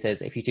appears and he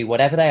says, if you do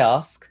whatever they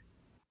ask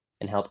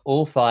and help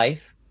all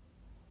 5,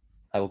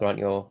 I will grant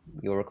your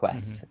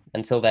request.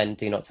 Until then,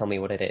 do not tell me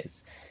what it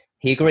is.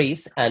 He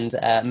agrees, and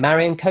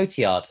Marion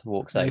Cotillard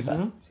walks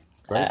over.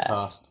 Great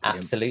cast.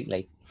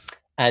 Absolutely.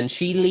 And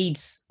she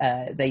leads,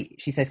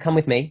 she says, come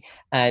with me.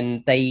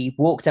 And they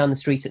walk down the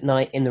street at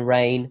night in the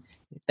rain.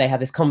 They have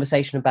this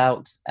conversation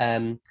about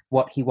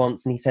what he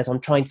wants. And he says, I'm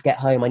trying to get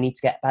home. I need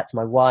to get back to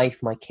my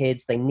wife, my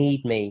kids. They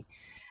need me.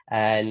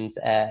 And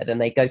then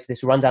they go to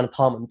this rundown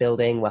apartment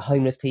building where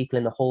homeless people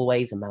in the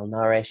hallways are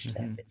malnourished,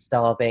 they're a bit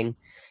starving.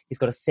 He's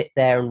got to sit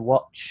there and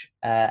watch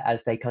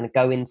as they kind of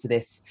go into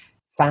this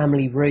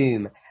family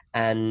room,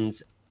 and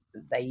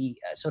they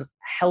sort of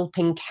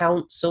helping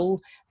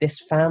counsel this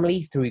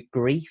family through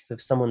grief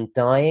of someone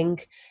dying.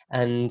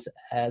 And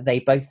they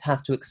both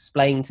have to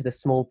explain to the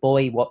small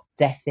boy what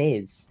death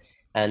is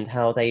and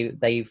how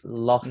they've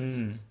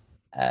lost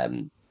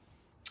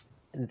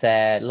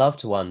their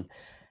loved one.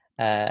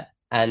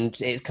 And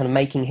it's kind of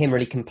making him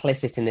really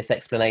complicit in this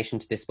explanation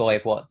to this boy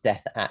of what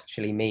death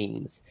actually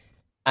means.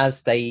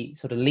 As they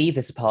sort of leave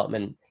this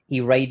apartment,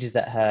 he rages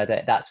at her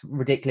that that's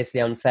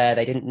ridiculously unfair.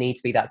 They didn't need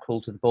to be that cruel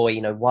to the boy.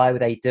 You know, why were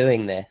they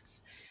doing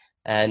this?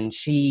 And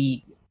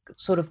she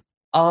sort of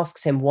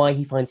asks him why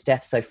he finds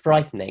death so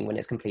frightening when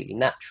it's completely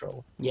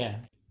natural. Yeah.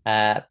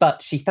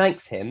 But she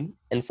thanks him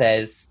and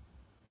says,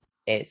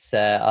 "It's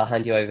I'll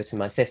hand you over to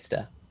my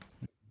sister."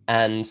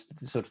 And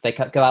sort of they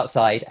go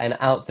outside, and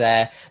out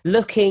there,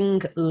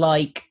 looking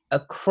like a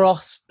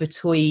cross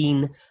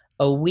between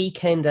a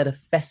weekend at a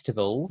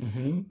festival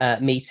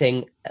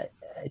meeting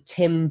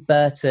Tim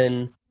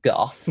Burton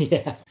goth,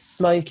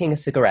 smoking a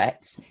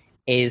cigarette,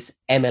 is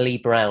Emily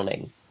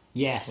Browning.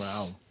 Yes.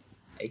 Wow.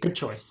 Good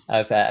choice.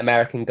 Of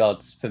American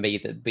Gods, for me,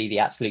 that be the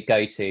absolute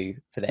go-to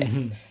for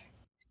this.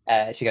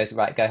 She goes,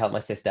 right, go help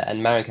my sister.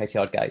 And Marion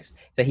Cotillard goes.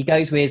 So he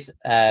goes with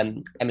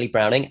Emily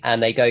Browning,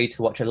 and they go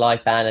to watch a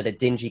live band at a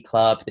dingy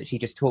club that she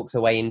just talks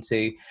her way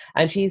into.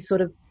 And she's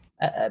sort of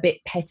a bit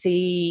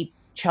petty,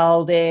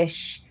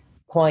 childish,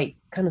 quite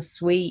kind of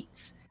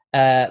sweet.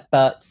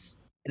 But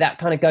that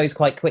kind of goes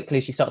quite quickly.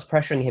 She starts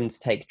pressuring him to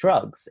take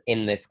drugs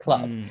in this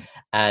club.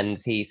 And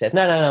he says,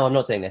 no, I'm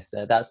not doing this.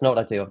 That's not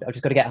what I do. I've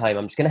just got to get home.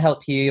 I'm just going to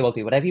help you. I'll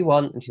do whatever you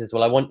want. And she says,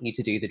 well, I want you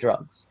to do the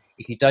drugs.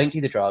 If you don't do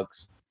the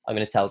drugs, I'm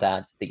going to tell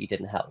Dad that you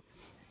didn't help.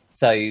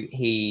 So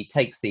he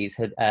takes these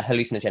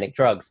hallucinogenic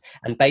drugs,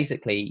 and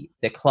basically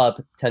the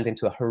club turns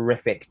into a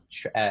horrific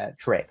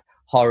trip.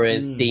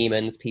 Horrors,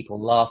 demons, people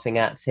laughing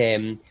at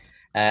him.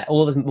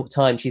 All the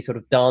time she's sort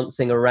of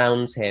dancing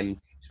around him.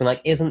 She's been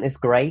like, isn't this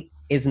great?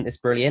 Isn't this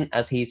brilliant?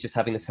 As he's just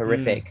having this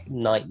horrific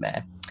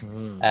nightmare.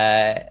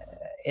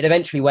 It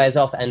eventually wears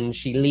off, and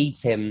she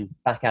leads him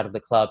back out of the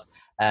club,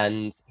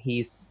 and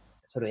he's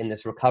sort of in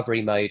this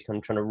recovery mode, kind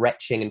of trying to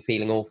retching and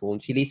feeling awful.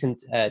 And she leads him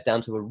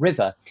down to a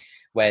river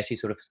where she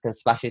sort of kind of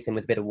splashes him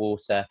with a bit of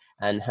water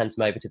and hands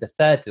him over to the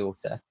third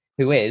daughter,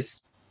 who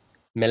is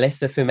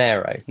Melissa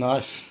Fumero.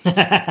 Nice.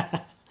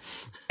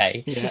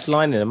 Okay. Just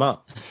lining them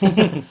up.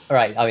 All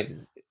right. I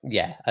mean,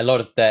 yeah, a lot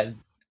of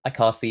I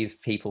cast these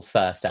people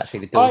first, actually.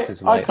 The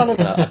daughters I kind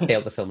of I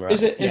built the film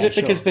around. Is it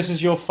because this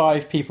is your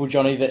 5 people,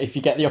 Johnny, that if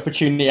you get the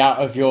opportunity out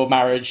of your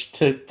marriage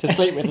to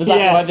sleep with, is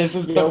that why this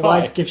is the 5?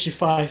 wife gives you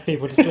 5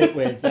 people to sleep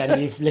with, and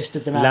you've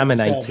listed them out.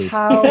 Laminated.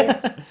 How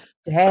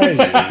dare you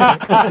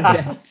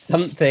suggest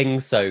something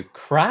so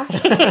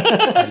crass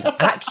and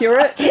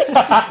accurate?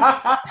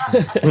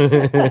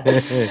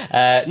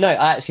 No,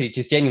 actually,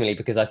 just genuinely,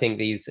 because I think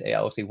these are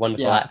obviously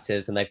wonderful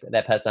actors, and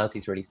their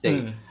personalities really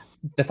suit.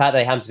 The fact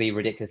they happen to be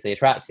ridiculously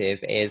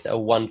attractive is a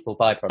wonderful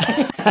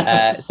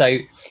byproduct. So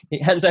he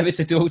hands over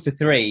to daughter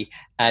 3,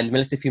 and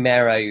Melissa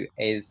Fumero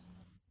is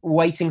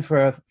waiting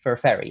for a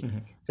ferry.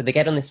 So they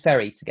get on this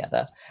ferry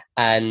together,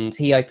 and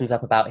he opens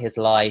up about his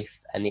life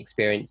and the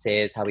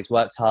experiences, how he's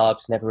worked hard,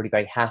 he's never really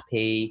very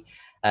happy.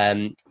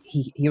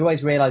 He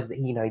always realizes that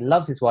he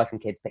loves his wife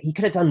and kids, but he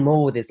could have done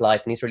more with his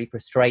life, and he's really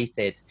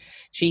frustrated.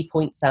 She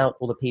points out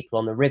all the people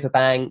on the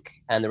riverbank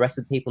and the rest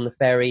of the people on the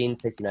ferry and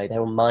says, they're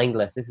all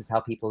mindless. This is how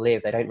people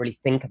live. They don't really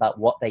think about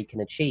what they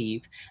can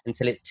achieve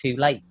until it's too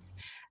late.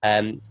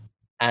 And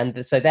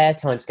so their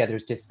time together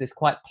is just this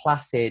quite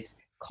placid,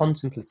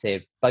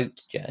 contemplative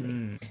boat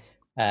journey.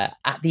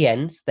 At the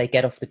end, they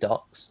get off the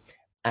docks,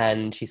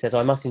 and she says,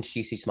 I must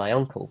introduce you to my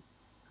uncle,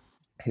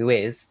 who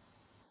is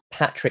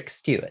Patrick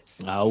Stewart.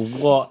 Oh,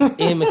 what?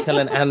 Ian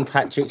McKellen and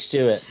Patrick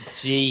Stewart.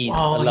 Jeez,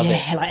 I love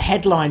it. Like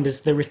headlined as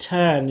the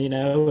return,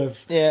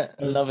 of I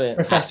love it.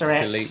 Professor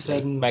Absolutely. X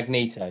and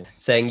Magneto.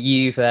 Saying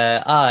you've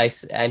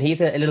and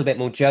he's a little bit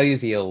more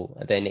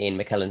jovial than Ian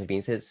McKellen had been.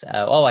 He says,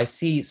 I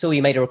saw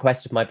you made a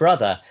request of my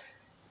brother.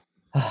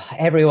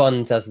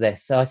 Everyone does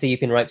this. So I see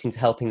you've been roped into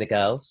helping the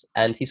girls.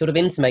 And he sort of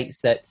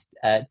intimates that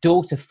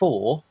daughter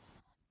 4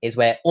 is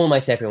where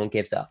almost everyone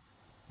gives up.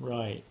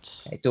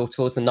 Right. Okay, daughter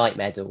 4 is the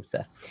nightmare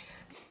daughter.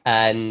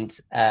 And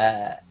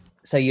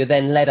so you're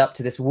then led up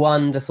to this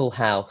wonderful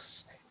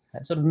house,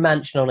 sort of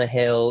mansion on a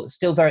hill.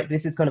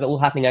 This is kind of all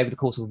happening over the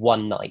course of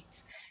one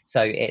night.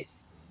 So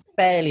it's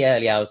fairly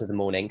early hours of the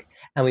morning.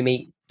 and we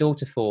meet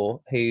daughter 4,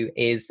 who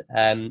is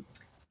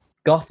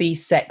gothy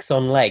sex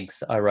on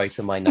legs, I wrote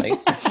on my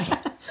notes.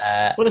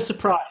 What a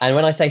surprise. And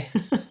when I say,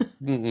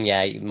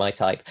 yeah, my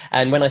type.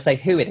 And when I say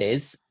who it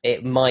is,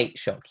 it might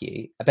shock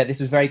you. I bet this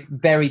was very,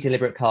 very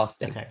deliberate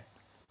casting. Okay.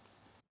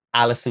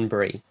 Alison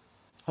Brie.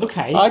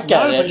 Okay. I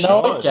get it. But she's No,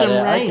 I got get some it.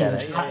 I range. get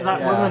it.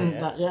 That woman,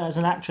 as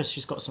an actress,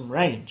 she's got some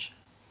range.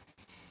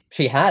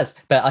 She has,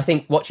 but I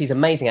think what she's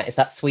amazing at is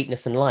that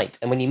sweetness and light.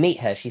 And when you meet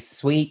her, she's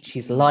sweet,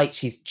 she's light,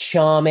 she's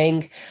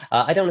charming.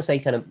 I don't want to say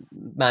kind of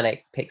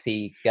manic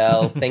pixie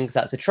girl things,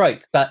 that's a trope,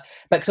 but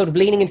sort of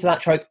leaning into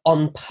that trope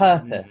on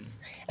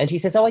purpose. And she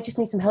says, "Oh, I just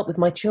need some help with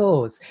my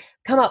chores.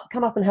 Come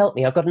up and help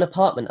me. I've got an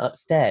apartment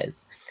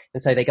upstairs."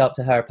 And so they go up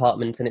to her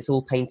apartment, and it's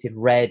all painted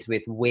red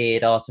with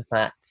weird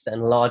artifacts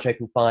and a large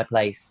open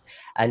fireplace.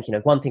 And, you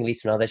know, one thing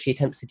leads to another. She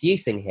attempts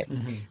seducing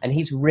him, and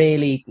he's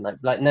really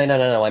like,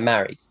 no, I'm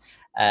married.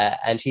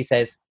 And she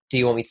says, "Do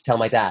you want me to tell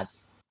my dad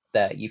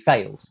that you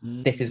failed?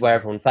 This is where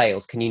everyone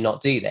fails. Can you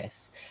not do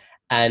this?"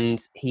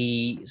 And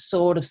he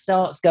sort of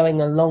starts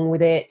going along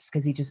with it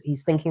because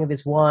he's thinking of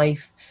his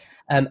wife.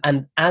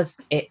 And as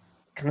it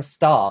kind of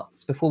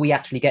starts, before we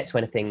actually get to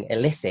anything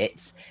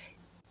illicit,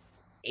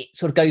 it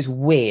sort of goes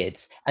weird.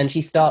 And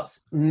she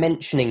starts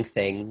mentioning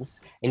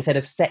things instead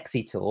of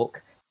sexy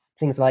talk.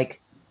 Things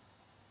like,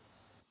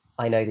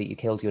 "I know that you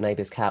killed your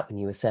neighbour's cat when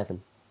you were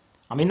 7.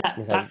 I mean,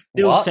 Like, that's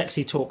still what?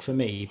 sexy talk for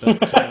me, but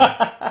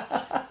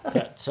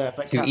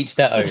To each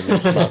their own,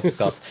 Master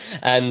Scott.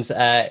 And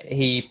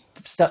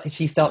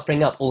she starts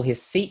bringing up all his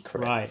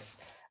secrets.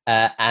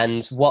 Right.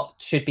 And what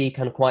should be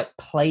kind of quite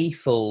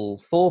playful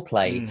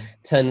foreplay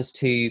turns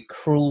to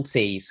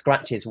cruelty,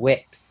 scratches,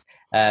 whips,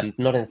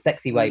 not in a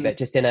sexy way, but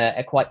just in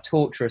a quite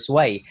torturous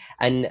way.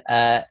 And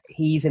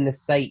he's in the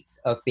state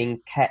of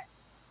being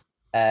kept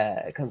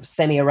kind of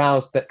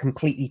semi-aroused but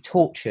completely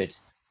tortured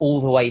all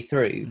the way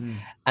through.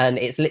 And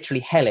it's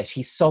literally hellish.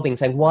 He's sobbing,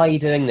 saying, "Why are you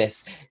doing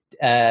this?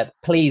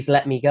 Please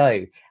let me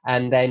go."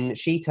 And then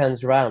she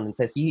turns around and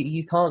says,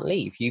 you can't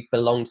leave. You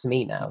belong to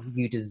me now.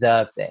 You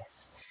deserve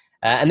this.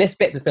 And this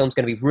bit of the film is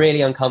going to be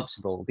really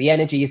uncomfortable. The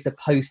energy is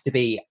supposed to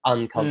be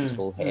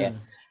uncomfortable here,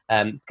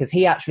 because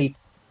he actually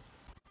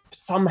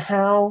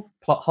somehow,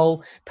 plot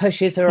hole,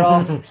 pushes her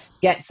off,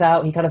 gets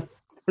out. He kind of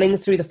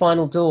flings through the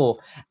final door,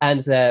 and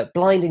the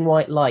blinding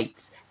white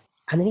light,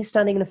 and then he's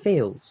standing in a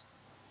field.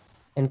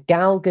 And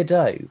Gal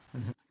Gadot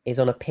is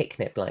on a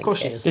picnic blanket. Of course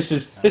she is. This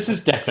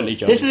is definitely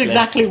John's This is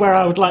exactly list. where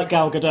I would like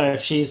Gal Gadot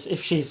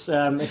if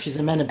she's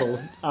amenable.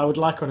 I would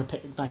like her on a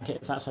picnic blanket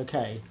if that's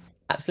okay.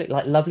 Absolutely,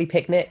 like, lovely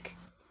picnic.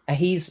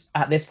 He's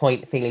at this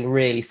point feeling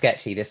really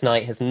sketchy. This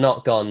night has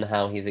not gone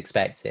how he's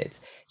expected.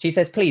 She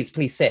says, please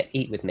sit,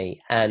 eat with me.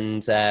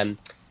 And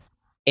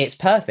it's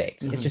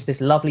perfect. It's just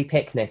this lovely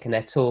picnic, and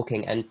they're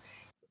talking. And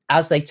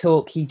as they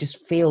talk, he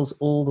just feels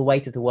all the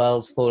weight of the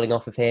world falling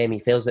off of him. He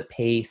feels at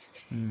peace.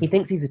 He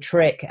thinks he's a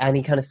trick, and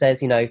he kind of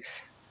says,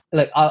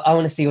 "Look, I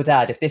want to see your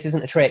dad. If this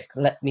isn't a trick,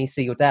 let me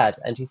see your dad."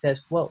 And she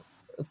says, "Well,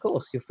 of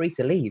course, you're free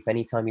to leave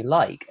anytime you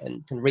like,"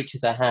 and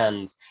reaches her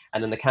hand.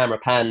 And then the camera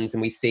pans,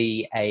 and we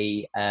see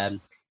a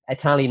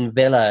Italian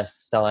villa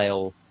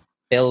style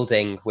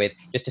building with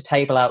just a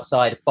table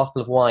outside, a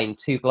bottle of wine,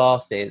 2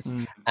 glasses,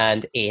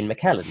 and Ian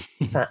McKellen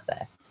sat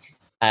there.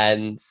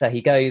 And so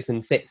he goes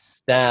and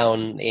sits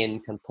down in,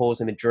 kind of pours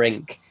him a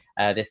drink,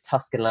 this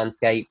Tuscan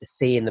landscape, the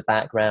sea in the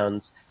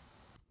background.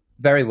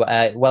 Very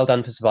well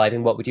done for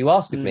surviving. What would you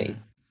ask of me?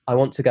 "I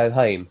want to go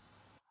home."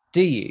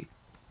 "Do you?"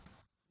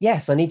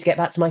 "Yes, I need to get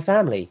back to my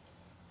family."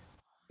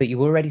 "But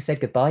you already said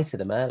goodbye to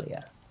them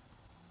earlier."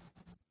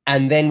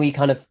 And then we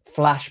kind of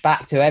flash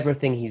back to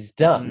everything he's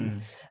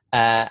done.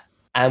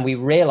 And we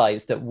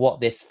realise that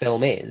what this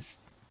film is,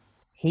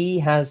 he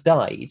has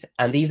died,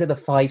 and these are the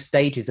 5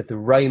 stages of the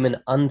Roman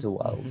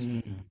underworld.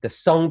 The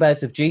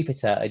songbirds of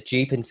Jupiter are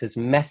Jupiter's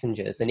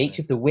messengers, and each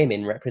of the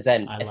women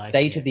represent a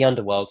stage of the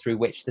underworld through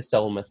which the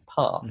soul must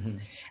pass.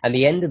 And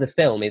the end of the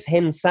film is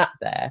him sat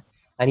there,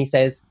 and he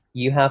says,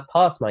 "You have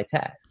passed my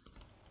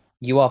test.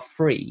 You are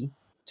free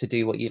to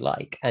do what you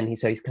like." And he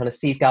kind of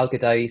sees Gal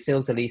Gadot, he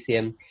sees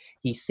Elysium,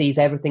 he sees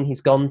everything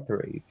he's gone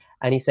through.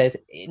 And he says,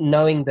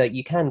 knowing that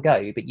you can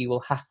go, but you will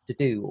have to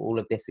do all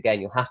of this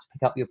again. You'll have to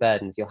pick up your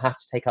burdens. You'll have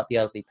to take up the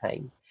earthly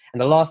pains. And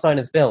the last line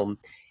of the film,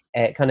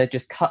 it kind of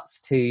just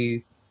cuts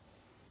to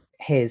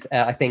his,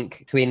 I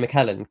think, to Ian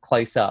McKellen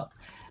close up,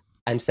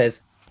 and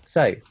says,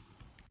 "So,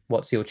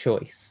 what's your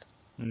choice?"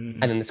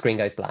 And then the screen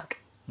goes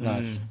black.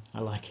 Nice.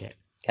 I like it.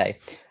 Okay.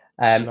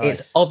 Nice.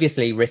 It's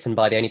obviously written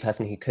by the only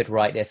person who could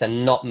write this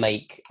and not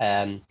make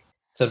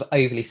sort of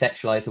overly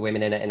sexualize the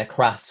women in a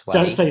crass way.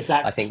 Don't say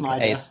Zack I think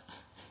Snyder.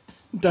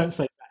 Don't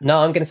say that. No,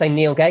 I'm going to say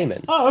Neil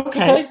Gaiman. Oh,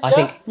 okay. I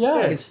think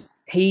Good.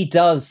 he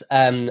does.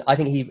 I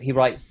think he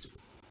writes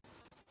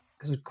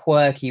sort of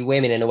quirky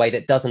women in a way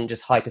that doesn't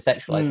just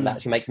hypersexualize them. That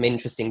actually makes them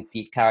interesting,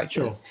 deep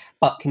characters,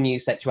 but can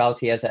use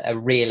sexuality as a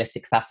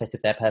realistic facet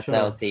of their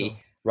personality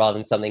rather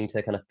than something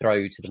to kind of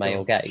throw to the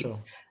male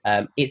gaze.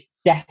 It's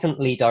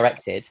definitely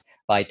directed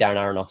by Darren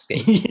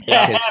Aronofsky,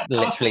 because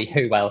literally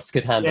who else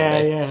could handle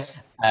this?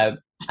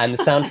 And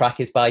the soundtrack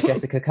is by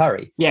Jessica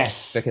Curry.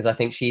 Yes. Because I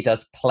think she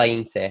does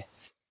plaintive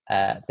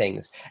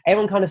things.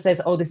 Everyone kind of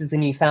says, oh, this is the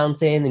new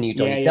Fountain, the new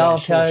Donnie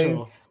Darko.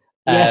 Sure.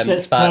 Yes,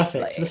 that's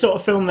perfect. The sort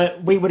of film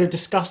that we would have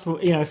discussed,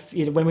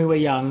 when we were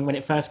young, when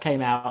it first came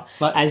out,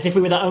 as if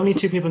we were the only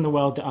two people in the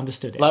world that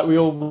understood it. Like we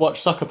all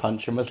watched Sucker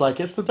Punch and was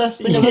like, it's the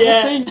best thing I've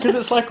ever seen, because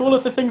it's like all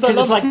of the things I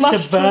love it's like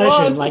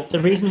subversion. To like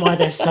the reason why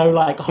they're so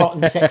like hot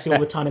and sexy all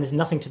the time and there's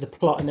nothing to the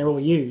plot and they're all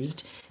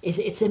used is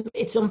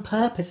it's on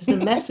purpose. It's a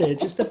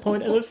message. It's the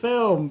point of the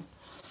film.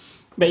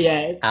 But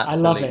yeah,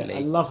 absolutely. I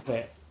love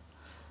it.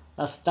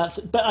 That's.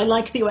 But I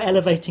like that you're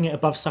elevating it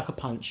above Sucker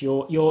Punch.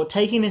 You're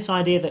taking this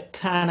idea that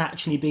can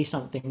actually be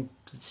something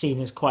seen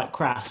as quite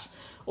crass,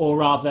 or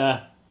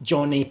rather,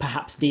 Johnny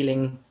perhaps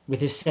dealing with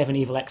his 7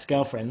 evil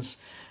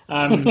ex-girlfriends.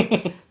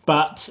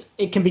 But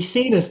it can be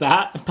seen as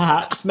that.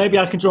 Perhaps maybe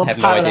I can draw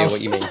parallels. I have no idea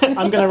what you mean.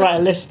 I'm going to write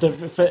a list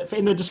of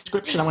in the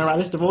description. I'm going to write a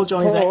list of all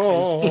Johnny's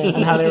exes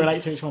and how they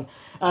relate to each one.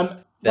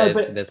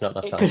 There's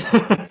not enough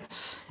time.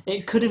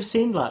 It could have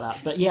seemed like that,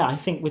 but yeah, I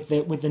think with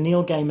the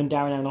Neil Gaiman,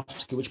 Darren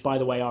Aronofsky, which by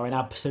the way are an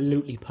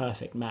absolutely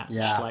perfect match,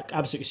 like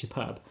absolutely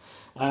superb.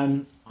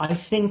 I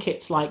think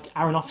it's like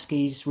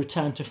Aronofsky's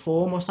return to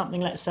form or something,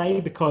 let's say,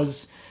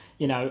 because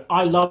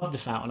I love The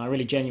Fountain, I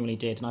really genuinely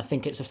did, and I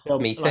think it's a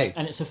film. Me too.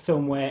 And it's a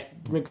film where,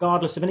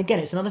 regardless of, and again,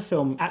 it's another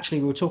film. Actually,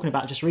 we were talking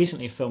about just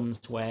recently films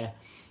where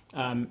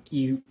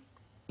you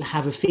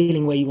have a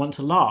feeling where you want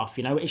to laugh.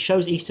 It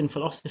shows Eastern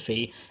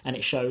philosophy and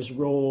it shows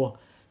raw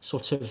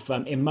sort of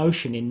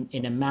emotion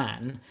in a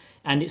man,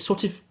 and it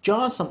sort of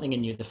jars something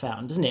in you, The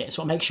Fountain, doesn't it? It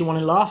sort of makes you want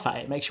to laugh at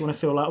it. It makes you want to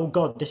feel like, oh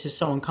God, this is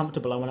so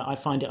uncomfortable. I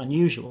find it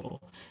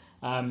unusual.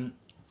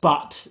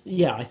 But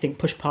yeah, I think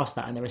push past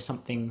that and there is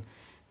something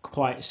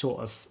quite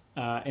sort of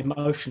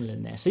emotional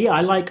in there. So yeah,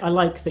 I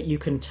like that you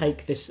can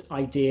take this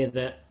idea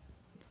that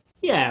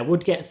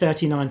would get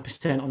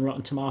 39% on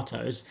Rotten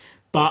Tomatoes,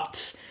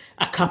 but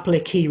a couple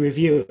of key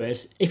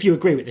reviewers, if you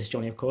agree with this,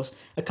 Johnny, of course,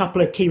 a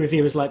couple of key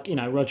reviewers like,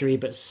 Roger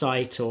Ebert's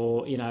site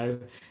or,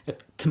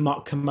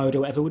 Komodo,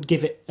 whatever, would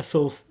give it a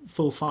full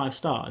 5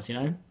 stars,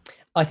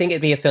 I think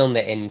it'd be a film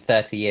that in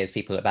 30 years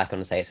people look back on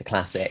and say it's a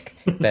classic,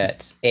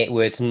 but it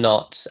would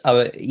not.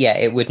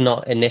 It would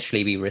not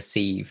initially be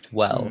received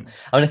well.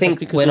 I mean, I think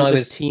because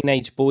when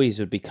teenage boys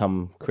would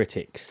become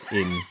critics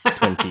in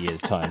 20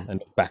 years' time and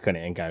look back on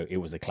it and go, it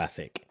was a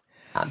classic.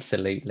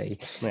 Absolutely.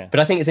 Yeah. But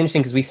I think it's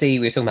interesting because we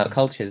were talking about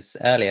cultures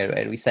earlier,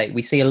 and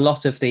we see a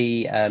lot of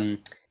the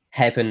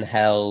heaven,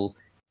 hell,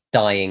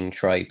 dying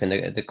trope and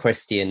the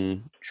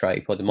Christian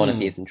trope or the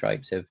monotheism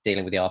tropes of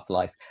dealing with the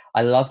afterlife.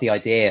 I love the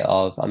idea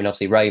of,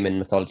 obviously Roman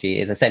mythology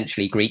is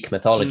essentially Greek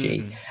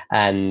mythology,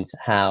 and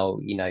how,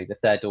 the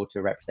third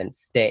daughter represents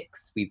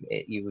Styx.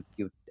 You've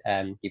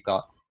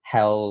got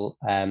hell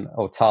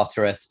or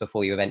Tartarus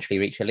before you eventually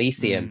reach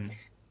Elysium.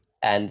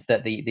 And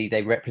that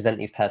they represent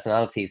these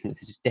personalities, and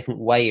it's a different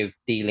way of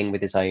dealing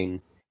with his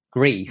own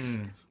grief,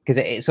 because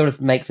it sort of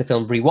makes the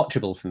film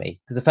rewatchable for me.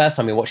 Because the first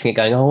time you're watching it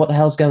going, oh, what the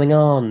hell's going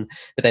on?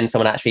 But then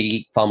someone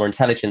actually far more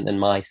intelligent than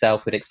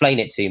myself would explain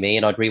it to me,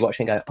 and I'd rewatch it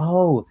and go,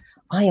 oh,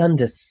 I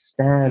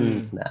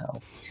understand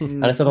now.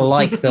 And I sort of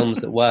like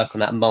films that work on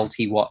that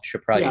multi-watch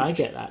approach. Yeah, I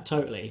get that,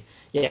 totally.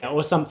 Yeah,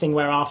 or something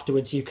where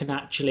afterwards you can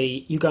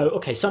you go,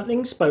 okay,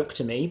 something spoke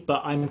to me,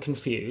 but I'm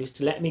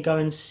confused. Let me go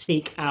and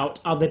seek out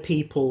other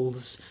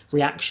people's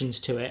reactions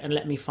to it, and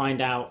let me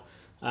find out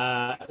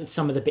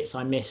some of the bits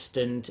I missed.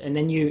 And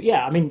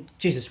then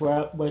Jesus,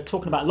 we're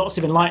talking about lots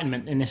of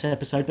enlightenment in this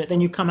episode, but then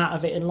you come out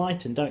of it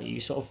enlightened, don't you? You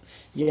sort of,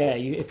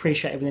 you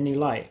appreciate it with a new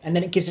light. And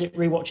then it gives it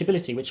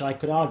rewatchability, which I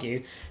could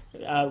argue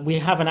we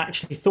haven't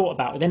actually thought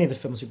about with any of the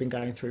films we've been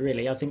going through,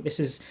 really. I think this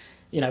is...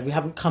 we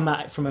haven't come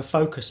at it from a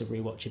focus of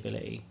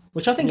rewatchability,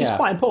 which I think is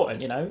quite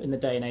important, in the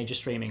day and age of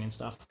streaming and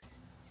stuff.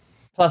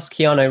 Plus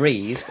Keanu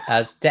Reeves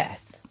as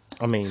Death.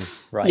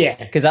 Right. Yeah.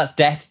 Because that's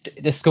Death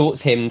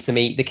escorts him to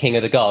meet the king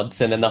of the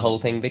gods, and then the whole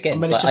thing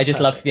begins. I just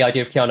love the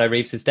idea of Keanu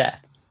Reeves as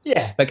Death.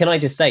 Yeah. But can I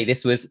just say,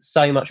 this was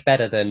so much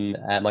better than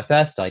my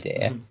first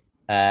idea,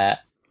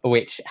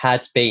 which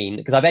had been...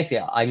 Because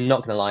I'm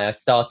not going to lie, I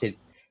started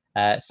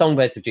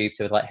Songbirds of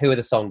Jupiter with, who are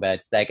the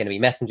songbirds? They're going to be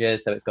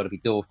messengers, so it's got to be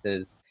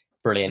daughters.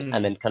 Brilliant.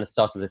 And then kind of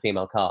started with the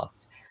female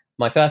cast.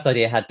 My first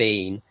idea had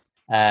been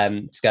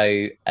to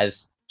go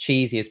as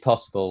cheesy as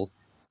possible.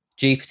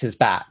 Jupiter's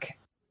back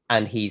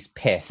and he's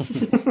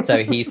pissed,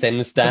 so he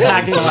sends down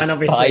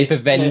his 5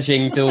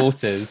 avenging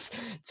daughters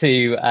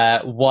to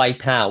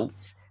wipe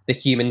out the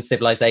human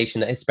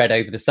civilization that has spread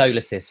over the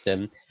solar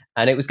system.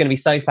 And it was going to be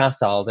so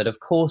facile that of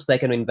course they're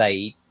going to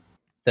invade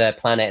the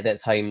planet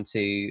that's home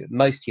to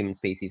most human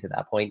species at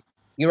that point,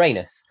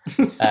 Uranus.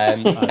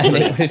 And it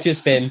would have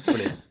just been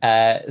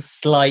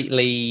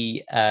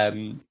slightly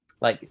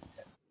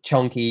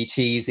chonky,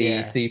 cheesy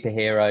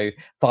superhero,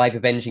 5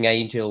 avenging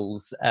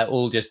angels,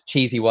 all just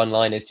cheesy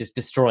one-liners, just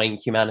destroying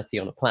humanity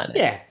on a planet.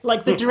 Yeah,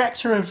 like the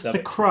director of The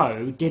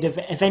Crow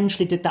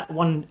eventually did that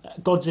one,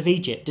 Gods of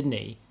Egypt, didn't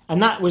he?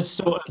 And that was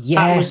sort of,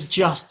 that was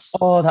just...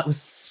 Oh, that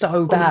was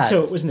so bad.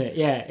 Tilt, wasn't it?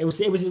 Yeah, it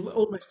was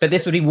almost... But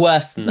this would be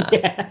worse than that.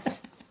 Yeah.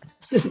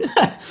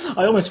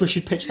 I almost wish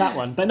you'd pitched that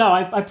one, but no,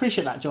 I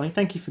appreciate that, Johnny.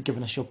 Thank you for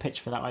giving us your pitch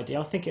for that idea.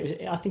 I think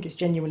it's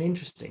genuinely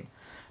interesting.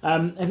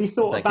 Have you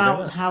thought Thank you very about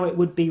much. how it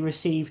would be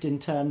received in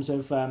terms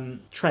of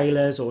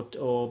trailers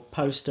or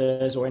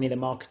posters or any of the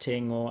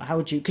marketing, or how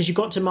would you? Because you've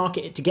got to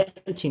market it to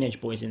get the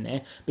teenage boys in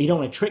there, but you don't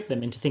want to trick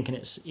them into thinking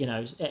it's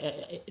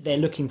they're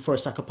looking for a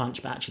sucker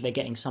punch, but actually they're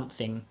getting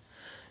something.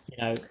 You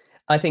know,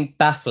 I think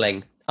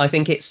baffling. I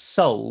think it's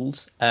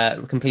sold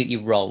completely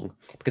wrong,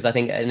 because I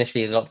think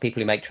initially a lot of people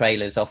who make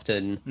trailers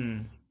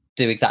often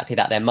do exactly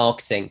that. They're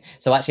marketing.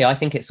 So actually, I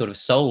think it's sort of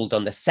sold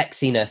on the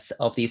sexiness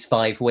of these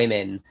five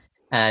women.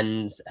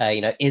 And,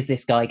 is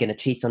this guy going to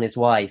cheat on his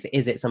wife?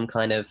 Is it some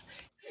kind of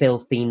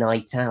filthy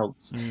night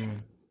out?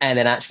 And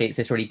then actually it's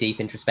this really deep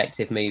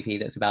introspective movie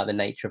that's about the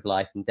nature of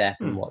life and death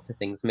and what do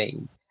things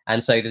mean.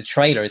 And so the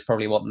trailer is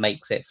probably what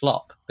makes it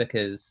flop,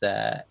 because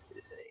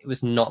it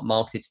was not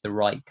marketed to the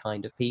right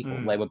kind of people.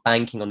 They were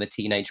banking on the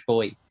teenage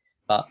boy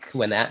buck,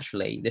 when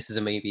actually this is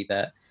a movie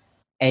that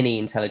any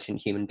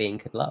intelligent human being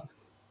could love.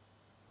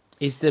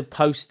 Is the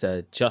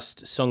poster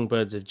just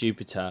Songbirds of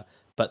Jupiter,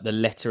 but the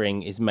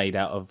lettering is made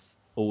out of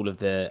all of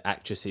the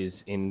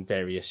actresses in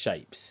various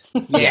shapes?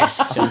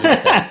 yes,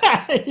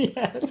 100%.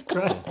 yeah, that's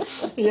great.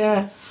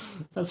 Yeah,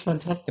 that's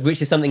fantastic.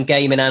 Which is something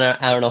Game and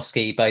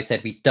Aronofsky both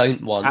said we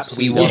don't want.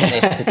 Absolutely We want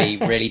not. this to be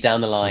really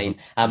down the line.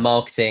 Our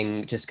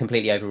marketing just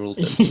completely overruled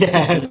them.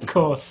 Yeah, of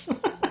course.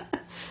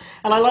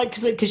 And I like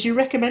because you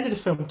recommended a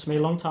film to me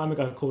a long time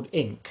ago called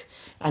Ink,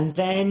 and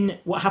then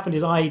what happened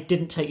is I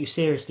didn't take you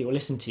seriously or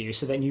listen to you,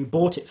 so then you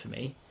bought it for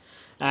me,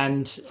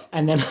 and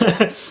then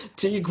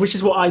which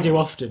is what I do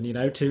often,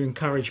 to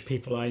encourage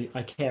people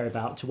I care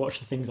about to watch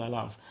the things I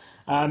love.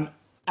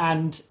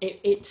 And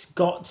it's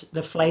got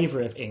the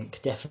flavour of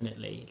Ink,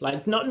 definitely.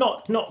 Like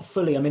not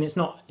fully. I mean, it's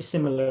not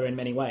similar in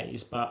many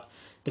ways, but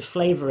the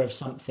flavour of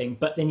something.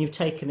 But then you've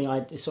taken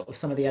the sort of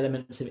some of the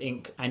elements of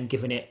Ink and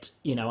given it,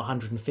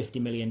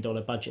 $150 million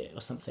budget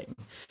or something,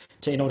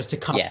 in order to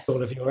cast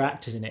all of your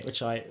actors in it,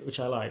 which I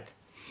like.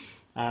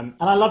 And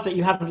I love that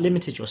you haven't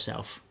limited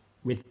yourself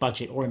with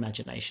budget or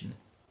imagination.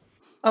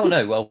 Oh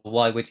no, well,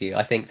 why would you?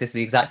 I think this is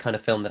the exact kind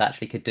of film that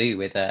actually could do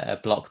with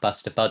a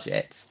blockbuster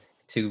budget,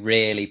 to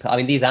really put, I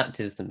mean, these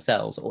actors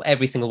themselves, or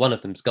every single one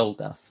of them's gold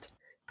dust.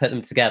 Put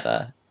them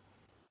together.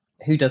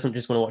 Who doesn't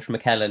just want to watch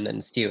McKellen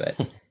and Stewart?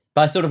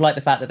 But I sort of like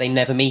the fact that they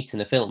never meet in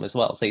the film as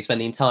well. So you spend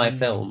the entire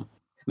film.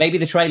 Maybe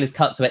the trailer's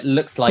cut so it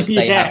looks like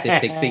they have this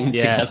big scene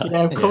together.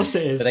 Yeah, of course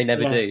it is. But they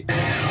never do.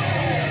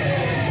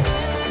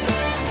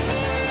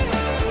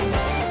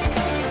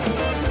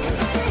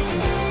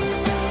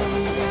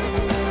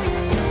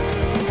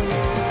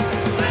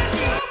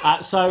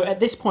 So at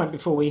this point,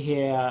 before we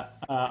hear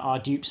our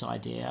dupe's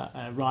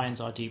idea,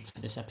 Ryan's our dupe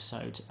for this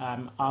episode,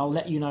 I'll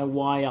let you know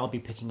why I'll be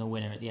picking a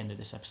winner at the end of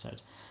this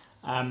episode.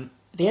 At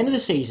the end of the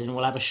season,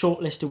 we'll have a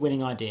short list of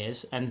winning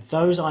ideas, and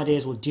those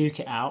ideas will duke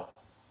it out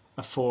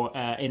for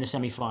in the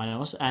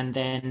semi-finals, and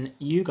then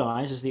you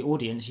guys, as the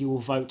audience, you will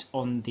vote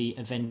on the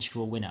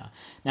eventual winner.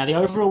 Now, the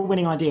overall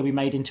winning idea will be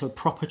made into a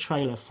proper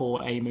trailer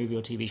for a movie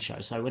or TV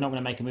show, so we're not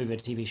going to make a movie or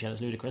TV show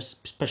that's ludicrous,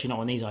 especially not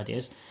on these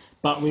ideas,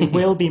 but we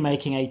will be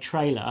making a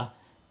trailer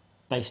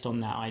based on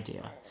that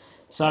idea.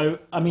 So,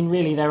 I mean,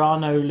 really, there are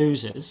no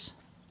losers,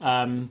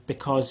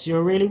 because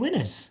you're really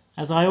winners.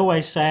 As I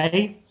always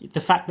say,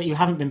 the fact that you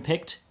haven't been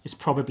picked is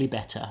probably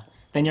better.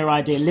 Then your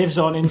idea lives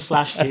on in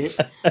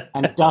 /dupe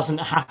and doesn't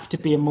have to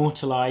be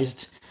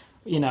immortalised,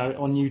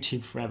 on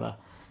YouTube forever.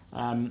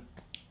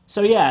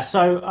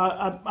 So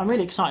I'm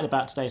really excited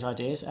about today's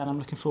ideas, and I'm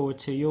looking forward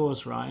to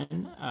yours,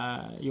 Ryan,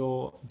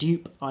 your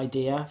dupe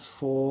idea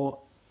for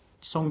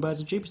Songbirds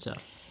of Jupiter.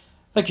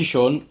 Thank you,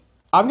 Sean.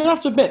 I'm going to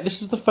have to admit,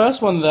 this is the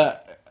first one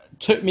that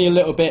took me a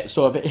little bit,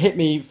 it hit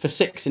me for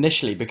six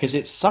initially, because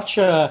it's such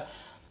an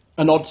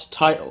odd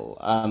title.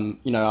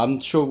 I'm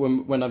sure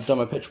when I've done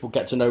my pitch, we'll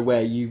get to know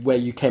where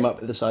you came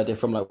up with this idea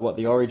from, like what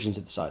the origins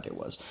of this idea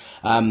was.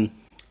 And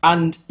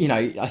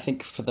I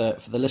think for the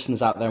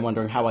listeners out there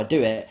wondering how I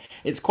do it,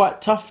 it's quite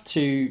tough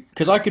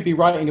because I could be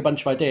writing a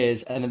bunch of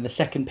ideas, and then the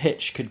second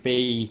pitch could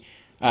be,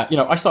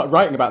 I started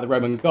writing about the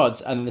Roman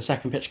gods, and then the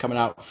second pitch coming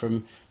out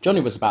from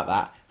Johnny was about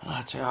that, and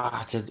I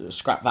had to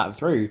scrap that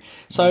through.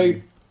 So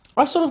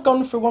I've sort of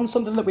gone for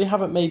something that we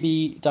haven't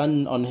maybe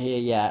done on here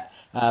yet.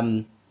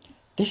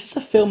 This is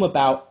a film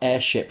about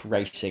airship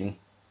racing.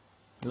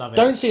 Love it.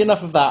 Don't see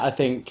enough of that, I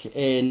think,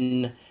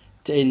 in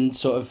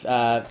sort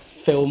of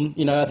film.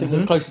 I think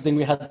the closest thing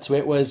we had to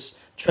it was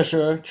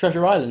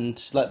Treasure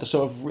Island, like the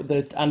sort of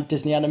the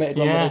Disney animated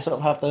one where they sort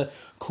of have the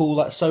cool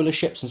like solar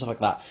ships and stuff like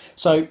that.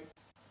 So,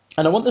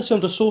 and I want this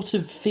film to sort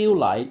of feel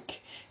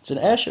like it's an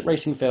airship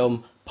racing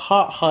film,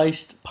 part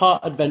heist,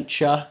 part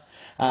adventure,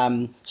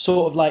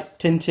 sort of like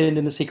Tintin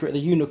and the Secret of the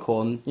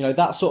Unicorn,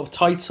 that sort of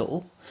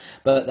title.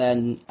 But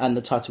then, and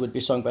the title would be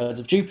Songbirds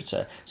of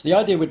Jupiter. So the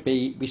idea would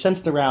be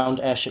centered around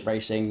airship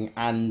racing,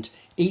 and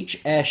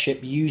each airship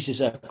uses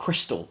a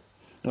crystal.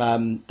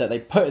 that they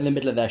put in the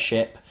middle of their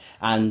ship,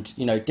 and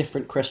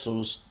different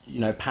crystals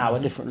power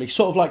differently,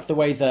 sort of like the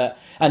way that,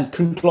 and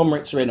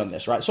conglomerates are in on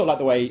this, right? Sort of like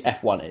the way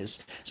F1 is.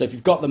 So if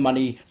you've got the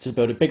money to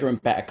build a bigger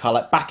and better car,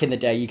 like back in the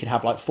day you could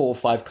have like 4 or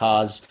 5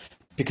 cars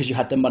because you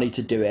had the money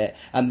to do it,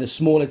 and the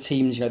smaller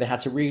teams, they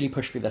had to really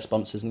push through their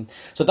sponsors. And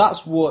so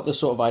that's what the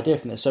sort of idea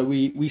from this. So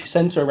we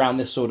center around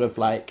this sort of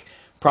like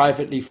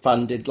privately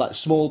funded, like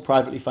small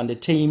privately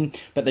funded team,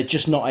 but they're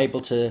just not able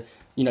to,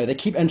 they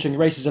keep entering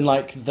races, and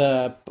like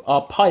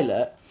our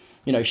pilot,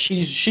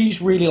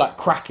 she's really like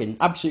cracking,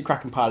 absolute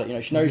cracking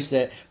pilot. She knows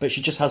it, but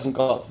she just hasn't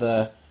got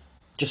the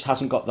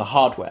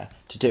hardware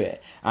to do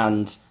it.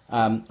 And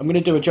I'm going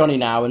to do a Johnny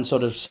now and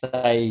sort of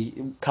say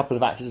a couple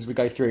of actors as we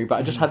go through. But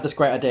I just had this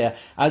great idea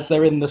as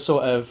they're in the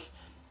sort of,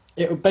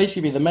 it would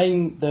basically be the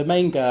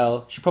main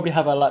girl. She'd probably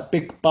have a like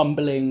big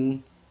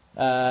bumbling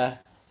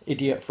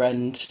idiot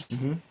friend.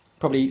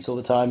 Probably eats all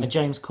the time. A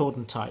James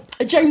Corden type.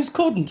 A James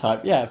Corden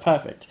type, yeah,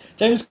 perfect.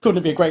 James Corden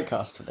would be a great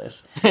cast for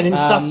this. An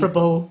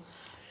insufferable,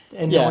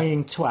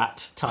 annoying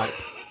twat type.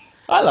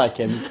 I like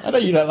him. I know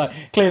you don't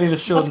like. Clearly, the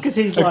Sean's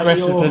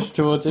aggressiveness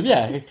towards him.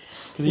 Yeah,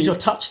 because he's your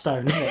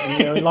touchstone, isn't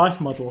it? Your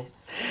life model.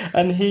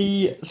 And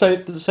so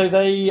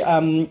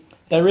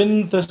they're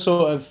in the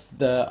sort of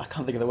I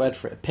can't think of the word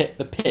for it.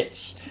 The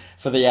pits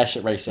for the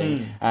airship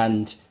racing,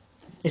 and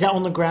is that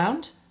on the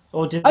ground?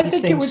 Or did I these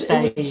think things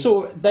stay? It would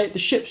sort of, the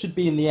ships would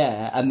be in the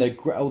air, and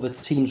all the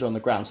teams are on the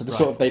ground. So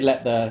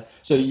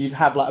so you'd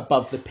have like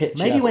above the pitch.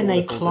 Maybe when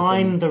they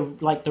climb the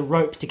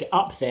rope to get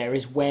up there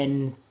is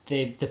when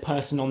the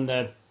person on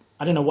the,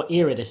 I don't know what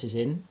era this is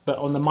in, but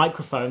on the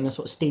microphone, the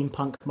sort of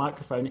steampunk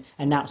microphone,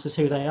 announces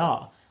who they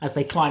are as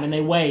they climb, and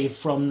they wave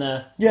from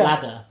the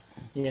ladder.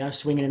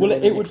 Swinging in the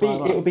middle.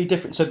 It would be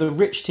different. So the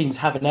rich teams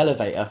have an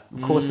elevator,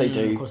 of course they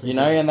do.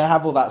 And they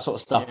have all that sort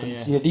of stuff.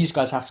 And these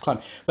guys have to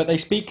climb, but they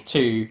speak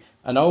to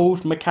an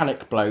old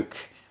mechanic bloke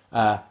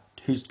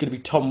who's going to be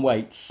Tom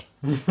Waits.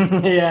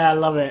 Yeah, I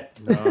love it.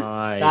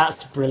 Nice.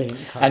 That's brilliant.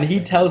 And he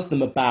tells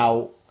them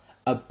about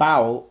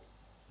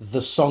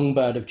the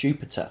Songbird of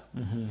Jupiter,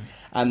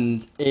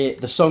 and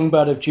the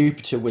Songbird of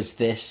Jupiter was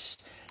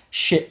this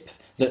ship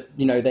that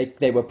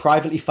they were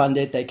privately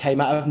funded. They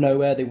came out of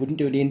nowhere. They wouldn't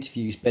do any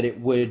interviews, but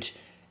it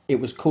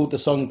was called the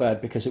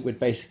Songbird because it would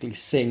basically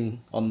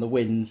sing on the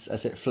winds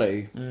as it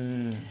flew,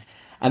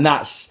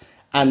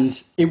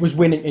 and it was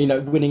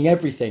winning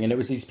everything. And it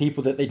was these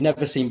people that they'd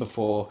never seen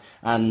before.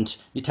 And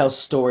he tells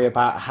a story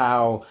about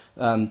how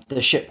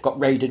the ship got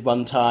raided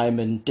one time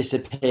and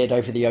disappeared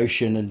over the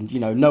ocean, and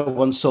no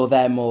one saw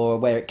them or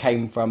where it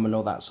came from and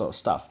all that sort of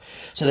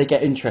stuff. So they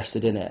get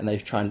interested in it, and they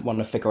try and want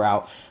to figure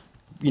out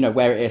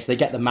where it is. They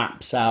get the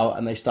maps out,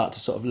 and they start to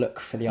sort of look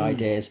for the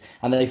ideas,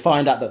 and then they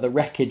find out that the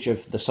wreckage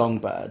of the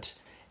Songbird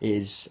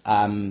is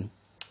owned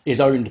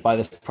by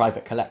this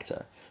private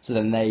collector. So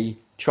then they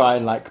try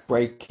and like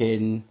break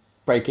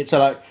it. So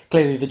like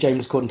clearly the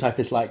James Corden type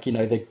is like,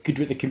 they're good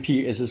with the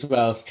computers as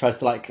well, so tries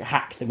to like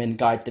hack them in,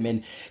 guide them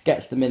in,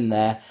 gets them in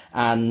there,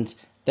 and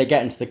they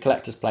get into the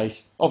collector's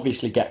place,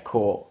 obviously get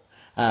caught.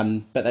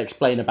 But they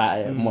explain about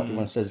it, and what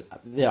one says.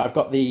 Yeah, I've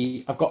got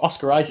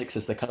Oscar Isaacs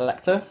as the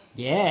collector.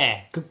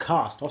 Yeah, good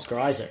cast, Oscar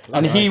Isaac.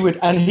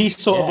 He's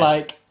sort of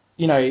like,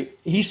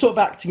 he's sort of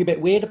acting a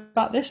bit weird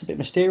about this, a bit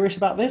mysterious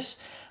about this,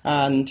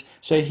 and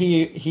so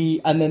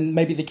and then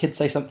maybe the kids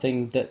say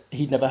something that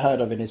he'd never heard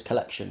of in his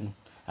collection,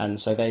 and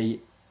so they,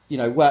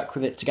 work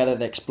with it together.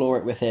 They explore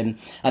it with him,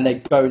 and they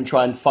go and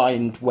try and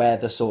find where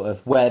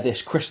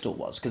this crystal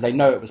was, because they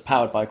know it was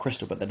powered by a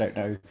crystal, but they don't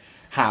know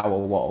how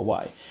or what or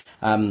why.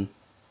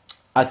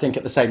 I think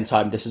at the same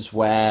time, this is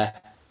where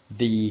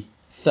the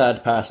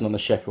third person on the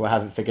ship, who I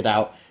haven't figured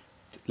out,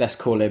 let's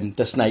call him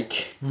the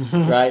Snake,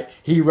 right?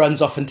 He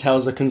runs off and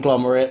tells the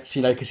conglomerates,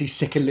 because he's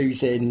sick of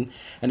losing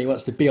and he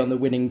wants to be on the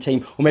winning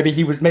team. Or maybe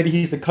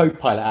he's the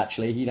co-pilot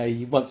actually.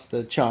 He wants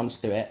the chance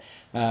to it.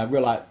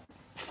 Real like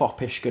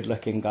foppish,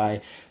 good-looking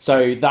guy.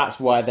 So that's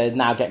why they're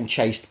now getting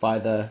chased by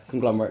the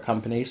conglomerate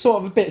company. Sort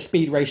of a bit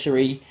speed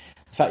racery.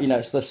 In fact,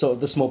 it's the sort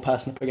of the small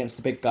person up against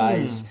the big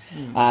guys.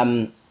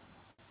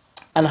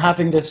 And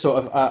having this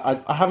sort of,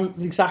 I haven't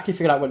exactly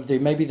figured out what to do.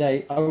 Maybe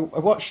I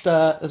watched,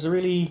 I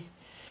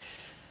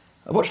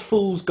watched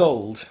Fool's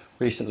Gold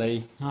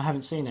recently. I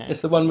haven't seen it.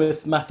 It's the one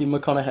with Matthew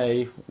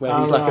McConaughey, where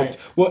he's like,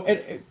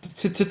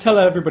 to tell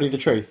everybody the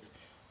truth,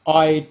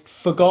 I'd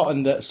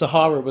forgotten that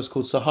Sahara was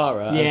called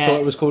Sahara and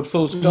thought it was called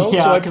Fool's Gold.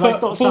 Yeah, so I thought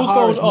Fool's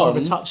Sahara Gold more on.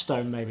 of a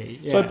touchstone, maybe.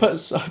 Yeah.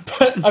 So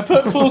I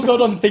put Fool's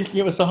Gold on thinking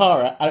it was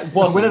Sahara, and it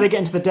wasn't. When do they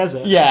get into the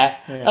desert? Yeah.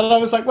 And I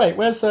was like, wait,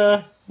 where's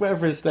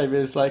whatever his name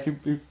is, like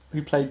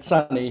who played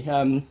Sonny?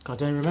 God, I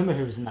don't remember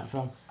who was in that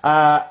film. So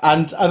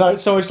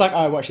I was like,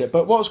 I watched it.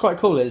 But what was quite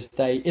cool is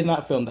in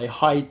that film they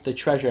hide the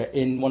treasure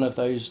in one of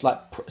those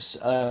like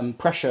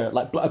pressure,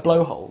 like a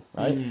blowhole,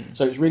 right?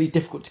 So it's really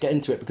difficult to get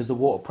into it because the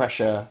water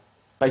pressure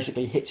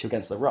basically hits you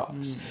against the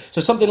rocks. So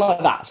something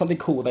like that, something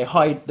cool. They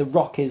hide the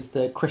rock,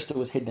 the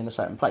crystal is hidden in a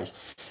certain place.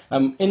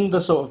 In the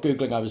sort of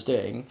Googling I was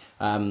doing,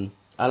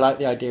 I like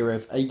the idea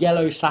of a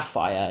yellow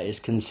sapphire is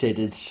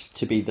considered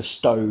to be the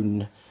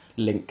stone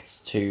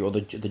linked to, or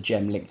the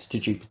gem linked to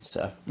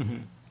Jupiter.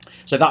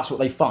 So that's what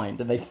they find,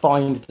 and they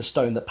find the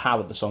stone that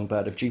powered the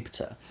Songbird of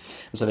Jupiter.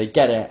 And so they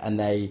get it, and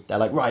they're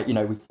like, right, we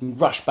can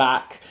rush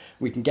back,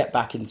 we can get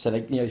back into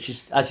the,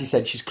 she's, as he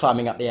said, she's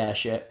climbing up the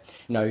airship.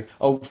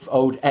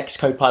 Old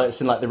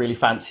ex-co-pilots in like the really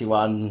fancy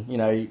one, you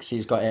can see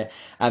he's got it,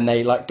 and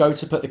they like go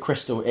to put the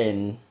crystal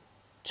in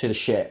to the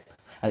ship,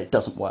 and it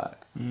doesn't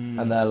work,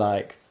 and they're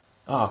like,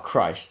 oh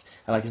Christ,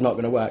 and like it's not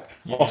going to work.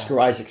 Yeah. Oscar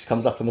Isaacs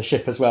comes up on the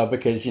ship as well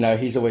because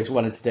he's always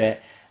wanted to do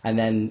it, and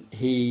then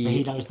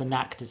he knows the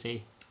knack, does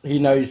he? He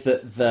knows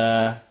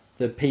that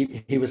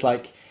he was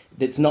like,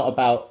 it's not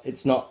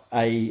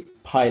a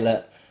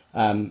pilot.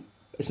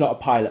 It's not a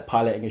pilot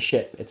piloting a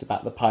ship. It's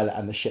about the pilot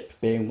and the ship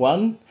being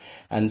one.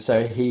 And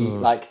so he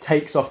like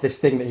takes off this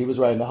thing that he was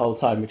wearing the whole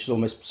time, which is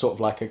almost sort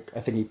of like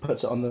a thing. He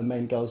puts it on the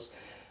main girl's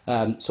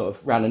sort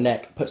of round her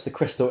neck, puts the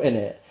crystal in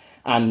it,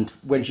 and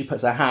when she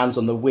puts her hands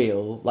on the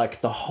wheel,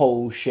 like the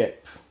whole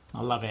ship,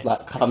 I love it,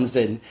 like comes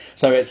in.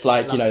 So it's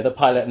like the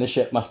pilot and the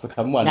ship must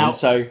become one. Now, and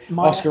so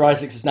Oscar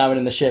Isaacs is now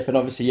in the ship, and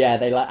obviously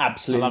they like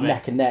absolutely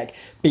neck and neck,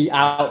 beat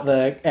out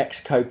the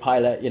ex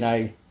co-pilot,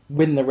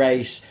 win the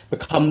race,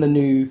 become the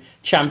new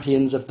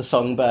champions of the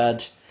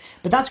Songbird.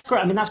 But that's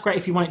great. I mean, that's great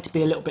if you want it to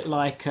be a little bit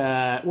like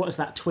what was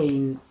that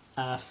tween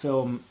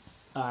film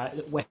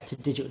that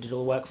Weta Digital did all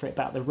the work for it,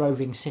 about the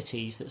roving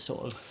cities that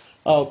sort of.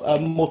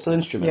 Mortal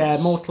Instruments.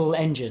 Yeah, Mortal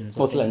Engines.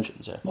 Mortal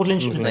Engines. Yeah. Mortal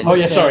Instruments. Mm-hmm.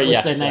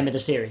 Was the name of the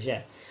series.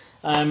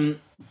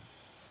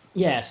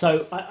 Yeah.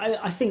 So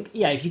I think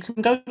if you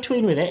can go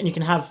tween with it and you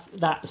can have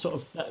that sort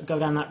of go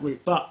down that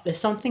route, but there's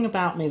something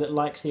about me that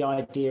likes the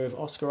idea of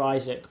Oscar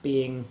Isaac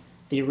being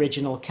the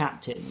original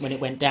captain when it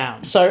went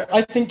down. So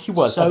I think he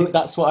was. So I think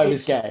that's what I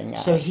was getting at.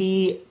 So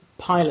he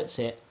pilots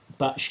it,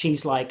 but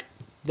she's like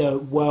the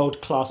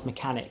world-class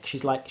mechanic.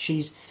 She's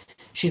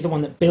the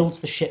one that builds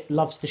the ship,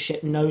 loves the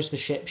ship, knows the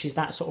ship. She's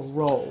that sort of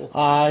role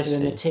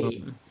within the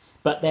team.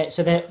 But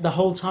they're the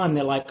whole time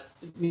they're like,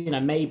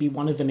 maybe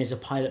one of them is a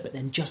pilot, but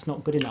then just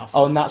not good enough.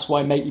 Oh, and that's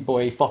why Matey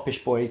Boy,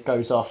 Foppish Boy,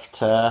 goes off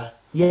to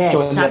join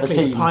exactly. the other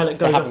team. The pilot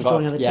goes off to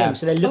join the other team.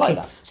 So they're looking,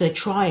 like so they're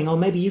trying. Oh,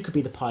 maybe you could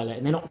be the pilot,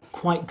 and they're not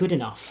quite good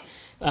enough.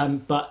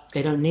 But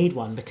they don't need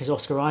one because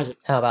Oscar Isaac.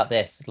 How about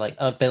this? Like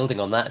building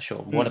on that,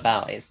 Sean. What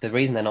about it's the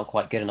reason they're not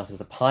quite good enough as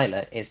the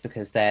pilot is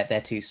because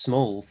they're too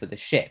small for the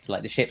ship.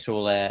 Like the ships are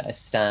all a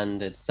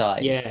standard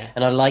size. Yeah.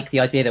 And I like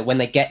the idea that when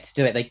they get to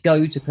do it, they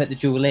go to put the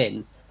jewel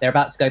in. They're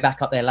about to go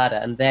back up their ladder,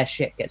 and their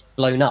ship gets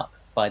blown up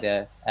by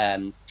the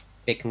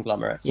big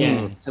conglomerates.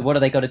 Yeah. So what are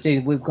they got to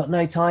do? We've got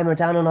no time. We're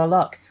down on our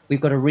luck. We've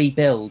got to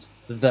rebuild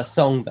the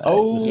Songbirds.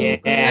 Oh,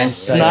 and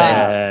so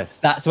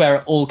that's where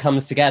it all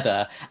comes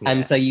together. Yeah.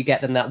 And so you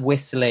get them that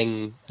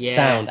whistling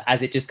sound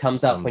as it just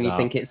comes up when you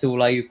think it's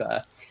all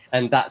over.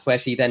 And that's where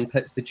she then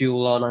puts the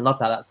jewel on. I love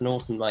that. That's an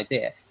awesome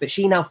idea. But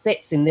she now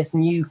fits in this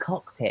new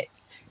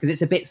cockpit because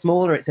it's a bit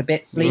smaller, it's a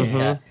bit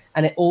sleeker,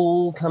 and it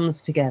all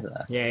comes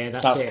together. Yeah,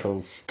 that's it.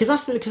 Cool.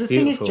 Because the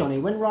thing is, Johnny,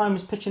 when Ryan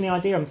was pitching the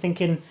idea, I'm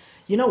thinking,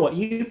 you know what?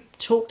 You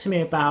talked to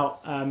me about,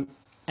 and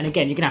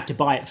again, you're going to have to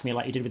buy it for me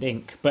like you did with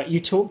Ink, but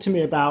you talked to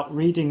me about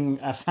reading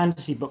a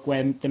fantasy book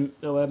where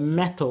the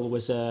metal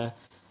was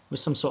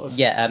some sort of...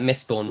 Yeah,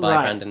 Mistborn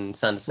by Brandon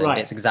Sanderson. Right.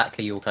 It's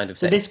exactly your kind of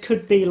thing. So this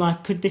could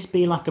this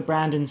be like a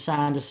Brandon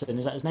Sanderson,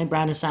 is that his name?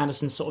 Brandon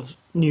Sanderson sort of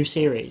new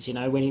series,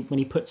 when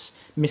he puts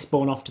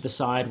Mistborn off to the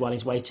side while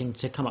he's waiting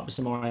to come up with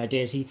some more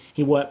ideas.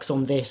 He works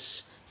on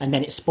this, and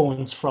then it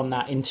spawns from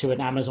that into an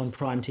Amazon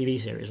Prime TV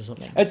series or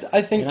something.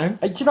 I think...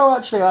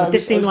 actually,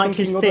 this seemed like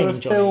his thing,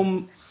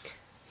 film...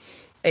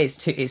 It's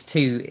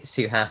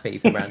too happy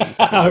for Brandon.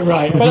 Oh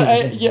right,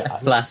 but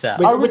flat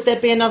out. Would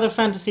there be another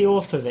fantasy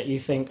author that you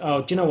think,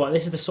 oh, do you know what?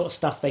 This is the sort of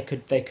stuff they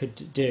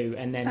could do,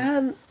 and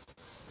then.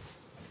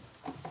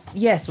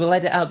 Yes, we'll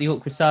edit out the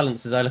awkward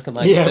silence as I look at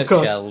my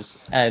bookshelves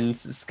and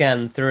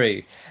scan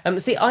through.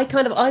 See, I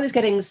was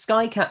getting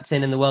Sky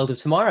Captain and the World of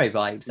Tomorrow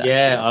vibes. Actually,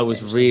 yeah, I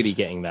was really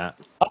getting that,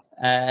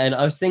 and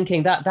I was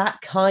thinking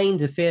that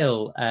kind of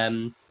feel.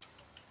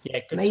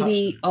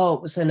 Maybe. Oh,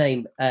 what's her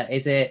name?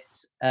 Is it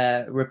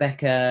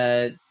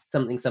Rebecca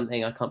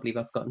something? I can't believe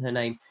I've forgotten her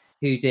name.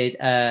 Who did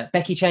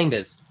Becky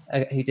Chambers?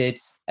 Who did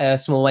a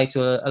long way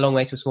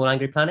to a small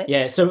angry planet?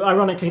 Yeah. So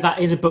ironically, that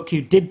is a book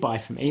you did buy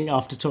for me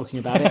after talking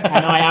about it,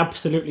 and I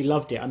absolutely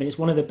loved it. I mean, it's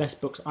one of the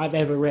best books I've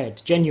ever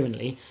read.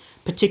 Genuinely.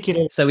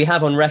 Particularly. So we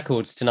have on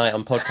records tonight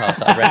on podcast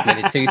that I've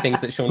recommended two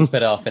things that Sean's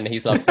put off, and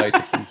he's loved both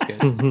of them.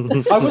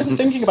 Good. I wasn't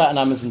thinking about an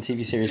Amazon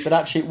TV series, but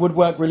actually it would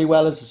work really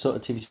well as a sort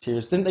of TV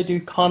series. Didn't they do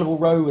Carnival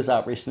Row was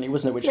out recently,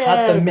 wasn't it? Which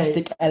has the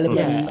mystic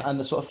element and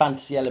the sort of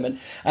fantasy element.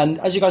 And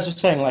as you guys were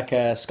saying, like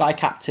a Sky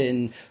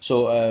Captain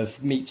sort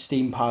of meets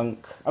steampunk.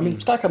 I mean,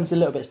 Sky Captain's a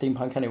little bit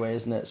steampunk anyway,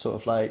 isn't it? Sort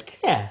of like...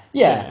 Yeah,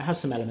 it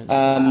has some elements.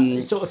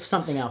 It's sort of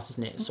something else,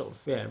 isn't it? It's sort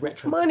of,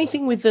 retro. My only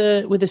thing with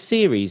the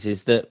series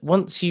is that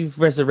once you've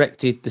resurrected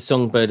the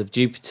Songbird of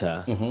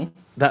Jupiter,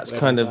 that's where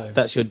kind they of go.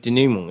 that's your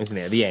denouement, isn't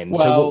it? At the end.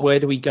 So Well- where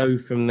do we go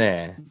from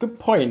there? Good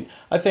point.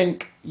 I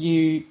think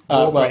you.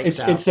 War Well, breaks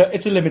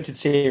it's a limited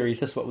series.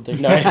 That's what we'll do.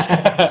 No, it's,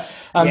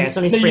 it's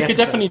only no, 3 you could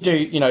definitely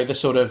episodes. do. The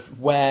sort of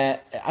where,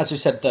 as you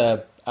said,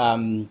 the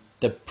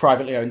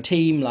privately owned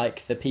team,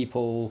 like the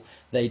people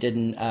they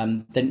didn't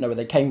know where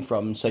they came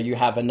from. So you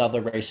have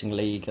another racing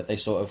league that they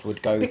sort of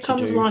would go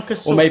Becomes to do, like a or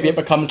sort maybe of-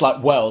 it becomes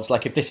like Worlds.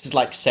 Like if this is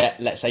like set,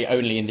 let's say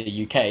only in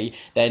the UK,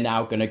 they're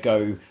now going to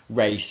go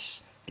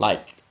race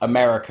like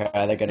America.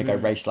 They're going to go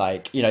race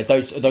like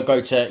those. They'll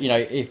go to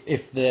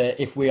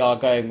if we are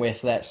going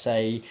with, let's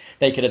say,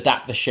 they could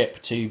adapt the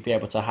ship to be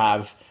able to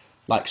have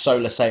like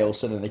solar sails,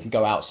 so then they can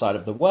go outside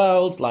of the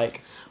world.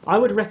 Like I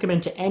would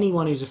recommend to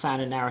anyone who's a fan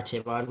of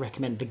narrative, I'd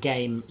recommend the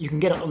game. You can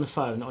get it on the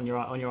phone on your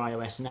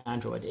iOS and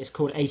Android. It's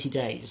called 80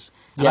 Days.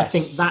 And I Yes.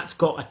 think that's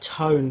got a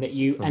tone that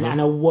and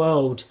a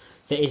world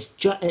that is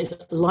it's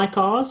like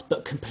ours,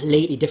 but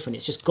completely different.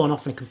 It's just gone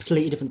off in a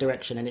completely different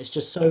direction. And it's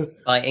just so...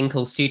 By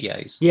Inkle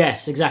Studios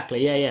Yes,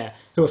 exactly. Yeah.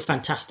 Who are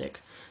fantastic.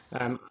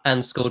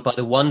 and scored by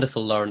the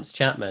wonderful Lawrence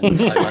Chapman,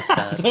 I must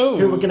add. Who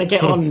we're going to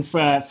get on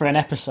for an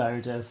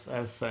episode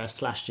of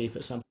Slash Jeep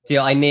at some point.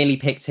 Yeah, I nearly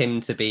picked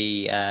him to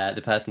be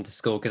the person to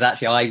score because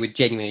actually I would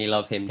genuinely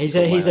love him. To He's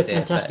score a my idea,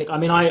 fantastic. but- I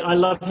mean, I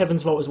love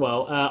Heaven's Vault as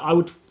well. I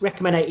would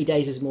recommend 80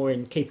 Days is more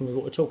in keeping with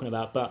what we're talking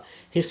about, but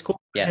his score for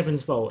Yes.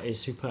 Heaven's Vault is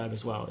superb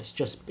as well. It's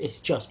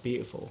just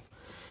beautiful.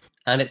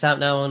 And it's out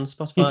now on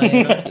Spotify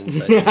and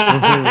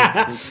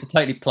iTunes. So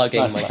totally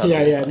plugging Nice my one.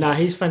 cousin. Yeah. No,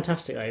 he's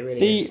fantastic. Though, he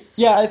really is.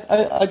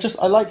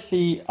 I like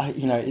the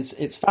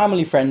it's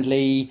family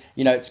friendly.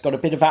 It's got a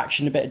bit of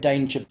action, a bit of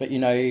danger, but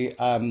I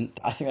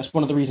think that's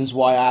one of the reasons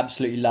why I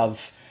absolutely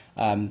love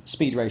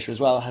Speed Racer as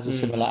well. It has a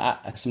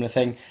similar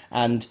thing,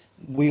 and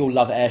we all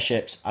love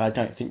airships, and I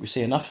don't think we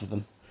see enough of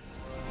them.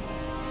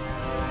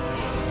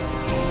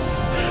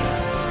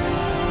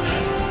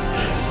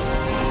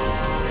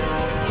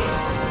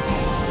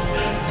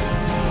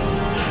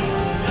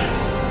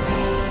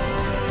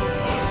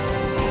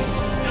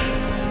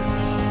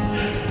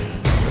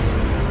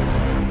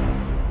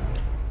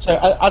 So,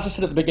 as I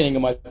said at the beginning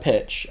of my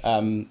pitch,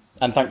 and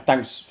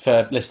thanks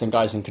for listening,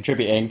 guys, and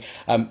contributing.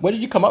 Where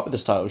did you come up with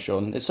this title,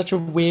 Sean? It's such a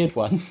weird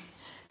one.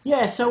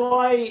 Yeah,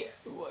 so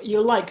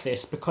you'll like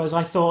this because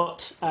I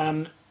thought,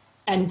 and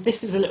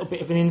this is a little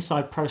bit of an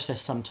inside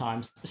process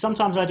sometimes.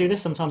 Sometimes I do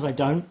this, sometimes I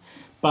don't.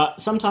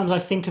 But sometimes I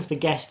think of the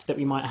guest that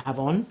we might have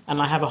on, and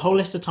I have a whole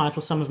list of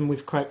titles. Some of them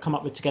we've come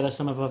up with together,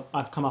 some of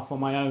I've come up on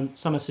my own,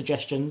 some are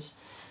suggestions.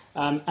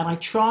 And I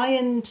try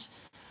and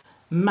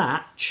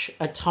match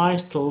a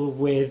title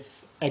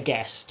with a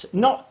guest.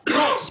 Not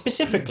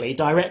specifically,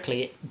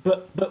 directly,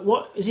 but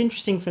what is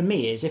interesting for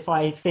me is if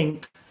I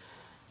think,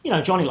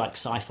 Johnny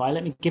likes sci-fi,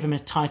 let me give him a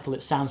title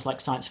that sounds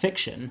like science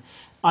fiction.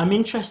 I'm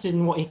interested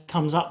in what he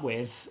comes up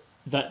with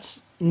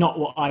that's not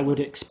what I would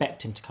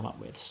expect him to come up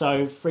with.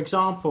 So, for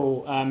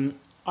example,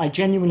 I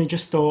genuinely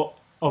just thought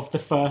of the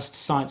first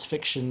science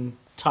fiction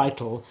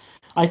title.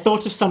 I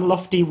thought of some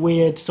lofty,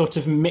 weird, sort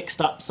of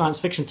mixed-up science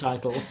fiction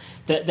title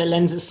that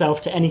lends itself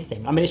to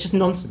anything. I mean, it's just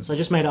nonsense. I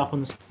just made it up on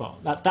the spot.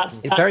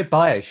 It's very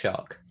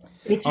Bioshock.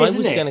 It's, I isn't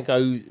was it? going to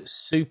go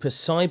super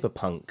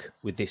cyberpunk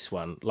with this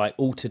one, like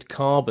altered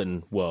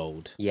carbon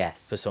world.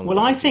 Yes. For Song Well,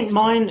 of I the think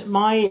Water.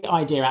 my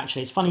idea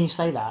actually. It's funny you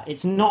say that.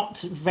 It's not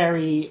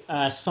very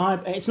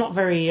It's not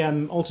very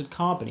altered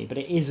carbony, but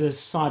it is a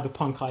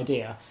cyberpunk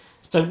idea.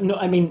 So, no,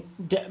 I mean,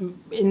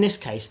 in this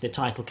case, the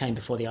title came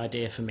before the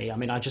idea for me. I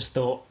mean, I just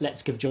thought,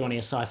 let's give Johnny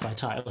a sci-fi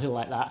title. He'll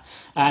like that,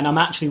 and I'm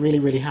actually really,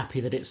 really happy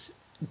that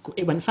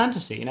it went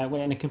fantasy. It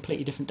went in a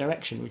completely different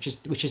direction, which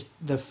is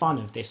the fun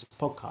of this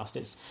podcast.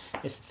 It's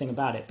the thing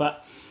about it,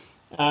 but.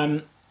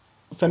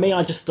 For me,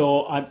 I just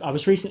thought I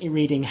was recently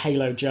reading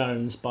Halo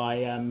Jones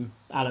by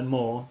Alan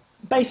Moore.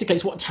 Basically,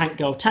 it's what Tank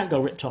Girl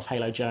ripped off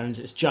Halo Jones.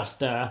 It's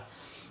just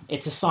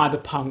it's a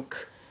cyberpunk.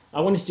 I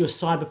wanted to do a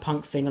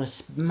cyberpunk thing on a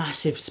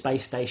massive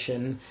space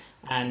station,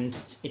 and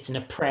it's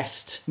an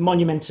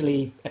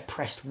monumentally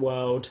oppressed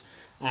world,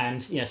 and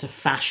it's a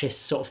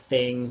fascist sort of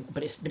thing.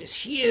 But it's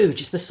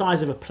huge. It's the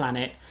size of a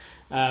planet.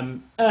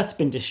 Earth's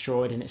been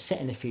destroyed and it's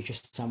set in the future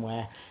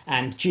somewhere,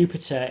 and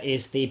Jupiter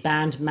is the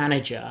band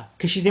manager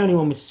because she's the only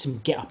one with some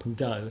get up and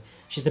go.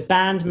 She's the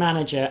band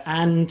manager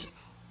and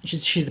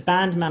she's the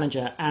band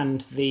manager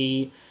and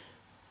the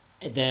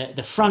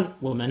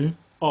front woman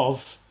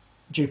of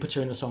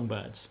Jupiter and the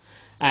Songbirds,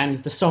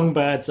 and the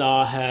Songbirds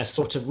are her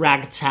sort of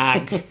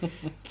ragtag,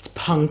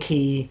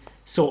 punky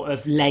sort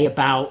of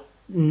layabout.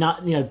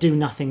 Do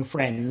nothing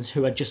friends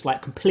who are just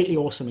like completely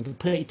awesome and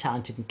completely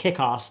talented and kick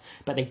ass,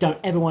 but they don't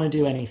ever want to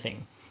do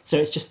anything. So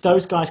it's just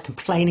those guys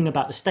complaining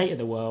about the state of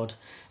the world,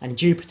 and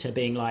Jupiter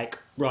being like,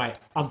 right,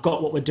 I've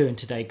got what we're doing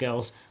today,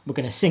 girls. We're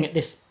going to sing at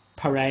this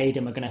parade,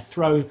 and we're going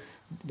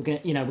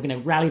to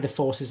rally the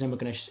forces, and we're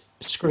going to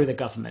screw the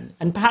government.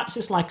 And perhaps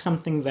it's like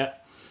something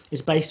that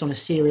is based on a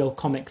serial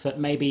comic that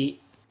maybe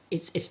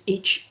it's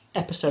each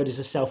episode is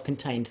a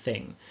self-contained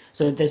thing.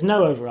 So there's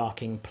no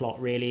overarching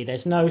plot really.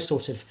 There's no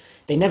sort of,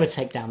 they never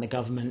take down the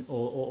government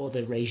or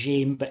the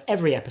regime, but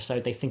every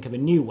episode they think of a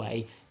new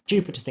way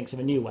Jupiter thinks of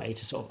a new way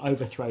to sort of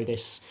overthrow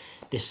this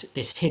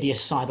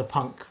hideous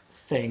cyberpunk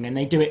thing, and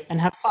they do it and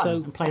have fun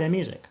and play their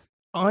music.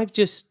 I've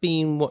just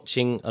been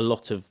watching a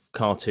lot of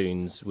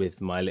cartoons with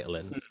my little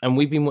one, and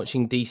we've been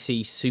watching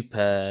DC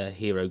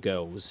Superhero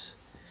Girls,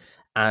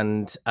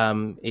 and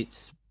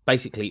it's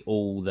basically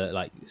all the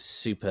like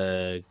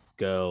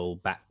Supergirl,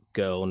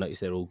 Batgirl.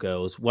 Notice they're all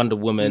girls. Wonder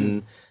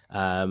Woman,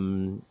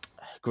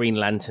 Green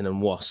Lantern,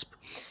 and Wasp,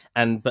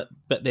 and but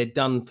they're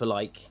done for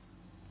like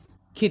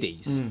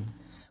kiddies,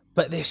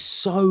 but they're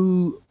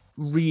so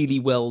really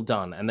well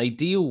done, and they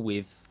deal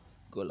with,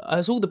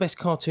 as all the best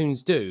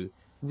cartoons do,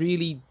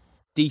 really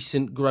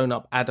decent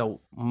grown-up adult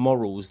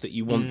morals that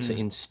you want to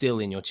instill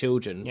in your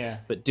children,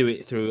 but do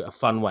it through a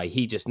fun way.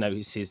 He just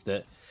notices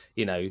that,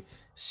 you know,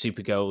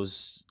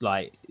 Supergirl's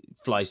like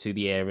flies through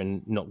the air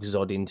and knocks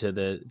Zod into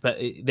the, but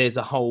there's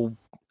a whole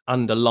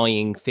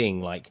underlying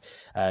thing, like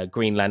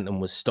Green Lantern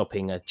was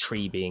stopping a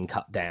tree being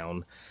cut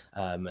down,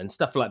 and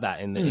stuff like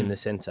that in the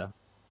center.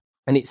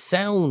 And it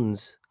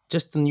sounds,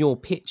 just on your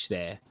pitch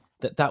there,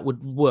 that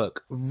would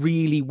work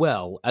really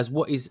well as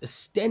what is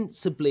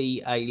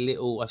ostensibly a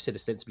little, I've said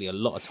ostensibly a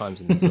lot of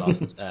times in these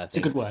last it's a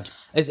good word.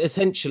 As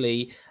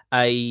essentially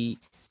a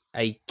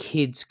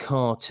kid's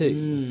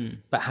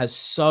cartoon, but has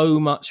so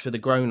much for the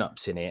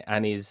grown-ups in it,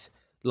 and is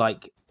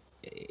like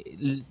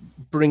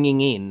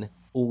bringing in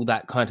all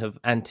that kind of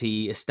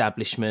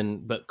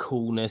anti-establishment, but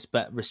coolness,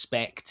 but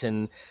respect,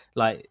 and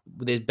like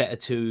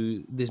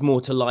there's more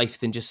to life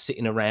than just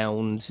sitting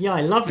around. Yeah,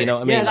 I love it. You know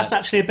what I mean? Yeah, that's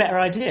actually a better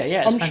idea.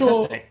 Yeah, it's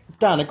fantastic. Sure,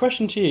 Dan, a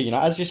question to you. You know,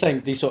 as you're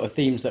saying, these sort of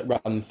themes that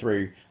run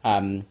through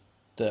the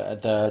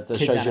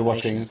shows you're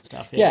watching,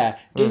 stuff,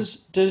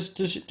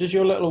 Does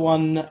your little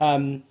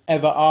one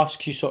ever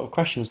ask you sort of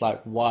questions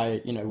like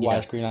why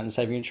is Green Lantern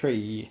saving a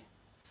tree?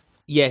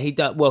 Yeah, he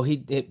does. Well, he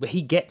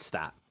gets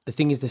that. The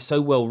thing is, they're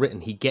so well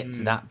written. He gets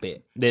that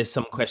bit. There's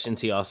some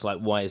questions he asks, like,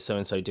 why is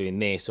so-and-so doing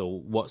this?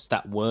 Or what's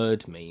that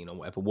word mean? Or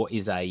whatever. What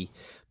is a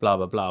blah,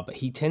 blah, blah? But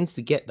he tends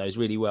to get those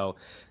really well.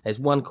 There's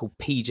one called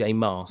PJ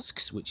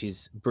Masks, which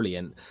is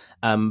brilliant.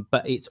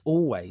 But it's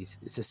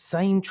the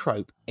same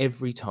trope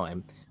every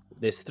time.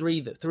 There's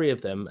three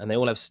of them, and they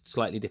all have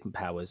slightly different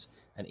powers.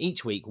 And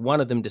each week, one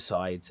of them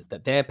decides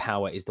that their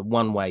power is the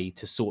one way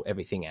to sort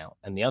everything out.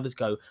 And the others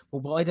go,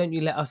 well, why don't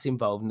you let us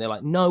involved? And they're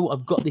like, no,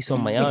 I've got this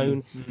on my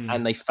own.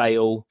 And they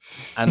fail.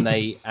 And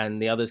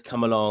the others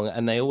come along,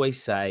 and they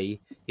always say,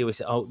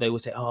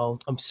 oh,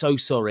 I'm so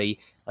sorry.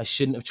 I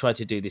shouldn't have tried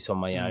to do this on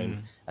my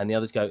own. And the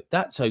others go,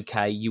 that's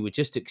okay. You were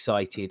just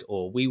excited,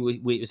 or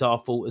it was our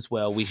fault as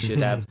well. We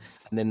should have.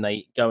 And then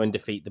they go and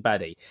defeat the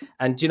baddie.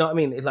 And do you know what I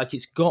mean? Like,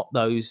 it's got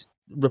those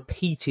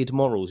repeated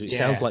morals, which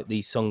sounds like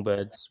these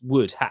songbirds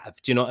would have.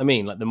 Do you know what I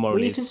mean? Like, the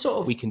moral is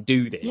we can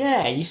do this.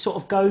 Yeah, you sort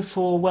of go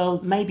for, well,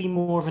 maybe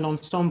more of an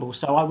ensemble.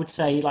 So I would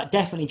say, like,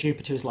 definitely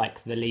Jupiter is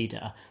like the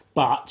leader,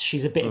 but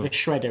she's a bit of a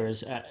shredder,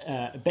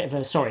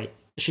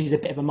 she's a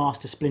bit of a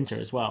master splinter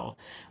as well,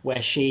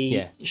 where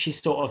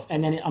she's sort of,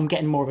 and then I'm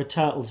getting more of a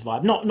Turtles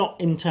vibe, not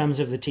in terms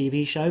of the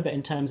TV show, but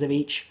in terms of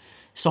each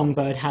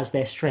songbird has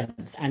their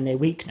strength and their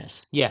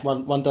weakness. Yeah,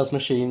 one does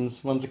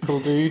machines, one's a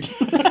cool dude.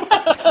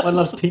 One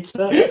loves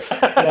pizza.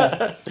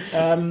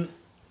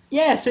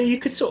 So you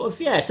could sort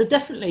of, so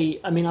definitely,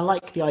 I mean, I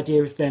like the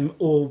idea of them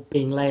all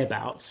being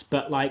layabouts,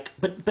 but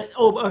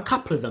or a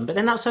couple of them, but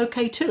then that's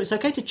okay too. It's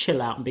okay to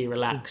chill out and be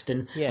relaxed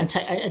and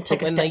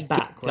take a step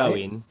back,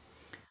 right?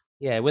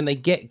 When they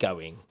get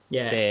going,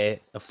 they're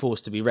a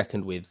force to be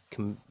reckoned with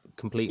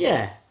completely.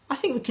 Yeah, I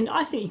think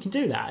you can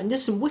do that. And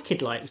there's some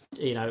wicked,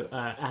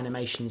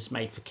 animations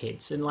made for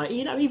kids, and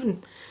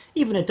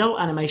even adult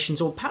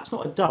animations, or perhaps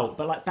not adult,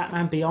 but like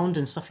Batman Beyond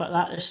and stuff like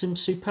that. There's some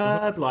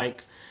superb,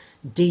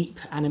 deep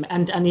anime,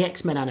 and the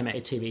X-Men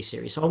animated TV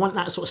series. So I want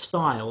that sort of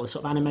style, the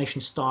sort of animation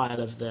style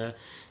of the,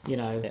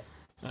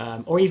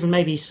 or even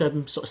maybe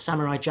some sort of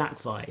Samurai Jack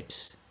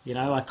vibes.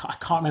 I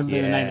can't remember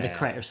the name of the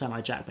creator of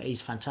Samurai Jack, but he's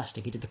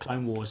fantastic. He did the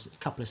Clone Wars, a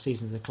couple of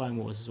seasons of the Clone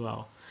Wars as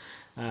well.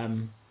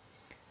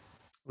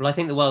 Well, I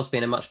think the world's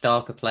been a much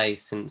darker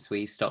place since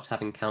we stopped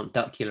having Count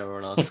Duckula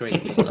on our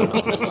screens. I'm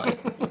not gonna lie.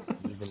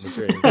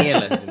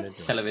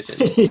 Fearless television.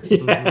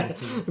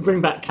 Bring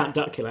back Count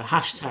Duckula.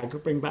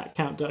 Hashtag bring back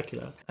Count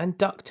Duckula. And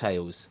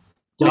DuckTales.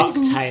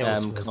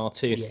 DuckTales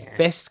cartoon. Yeah.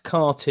 Best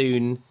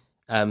cartoon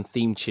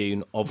theme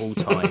tune of all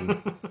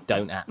time.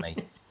 Don't at me.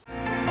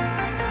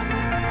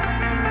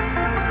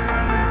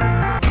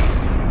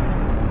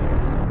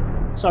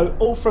 So,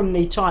 all from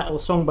the title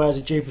Songbirds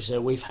of Jupiter,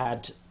 we've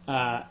had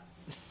four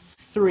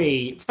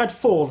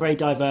very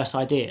diverse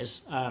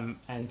ideas,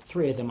 and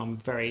three of them I'm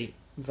very,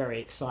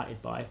 very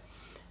excited by.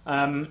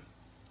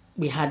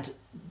 We had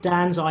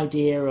Dan's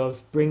idea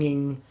of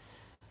bringing,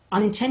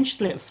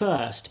 unintentionally at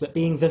first, but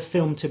being the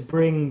film to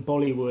bring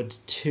Bollywood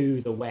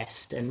to the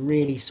West and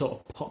really sort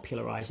of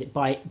popularise it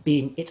by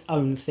being its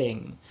own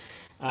thing.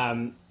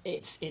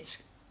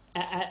 It's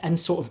and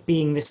sort of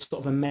being this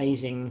sort of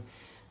amazing,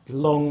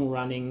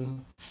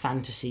 long-running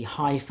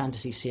high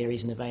fantasy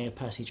series in the vein of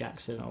Percy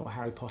Jackson or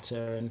Harry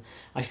Potter. And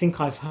I think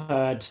I've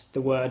heard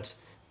the word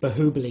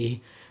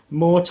Bahubali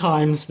more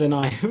times than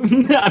I.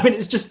 I mean,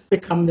 it's just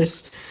become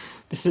this.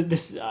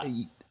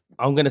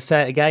 I'm going to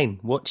say it again.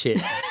 Watch it,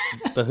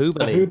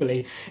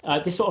 Bahubali.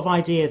 This sort of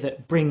idea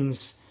that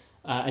brings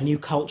a new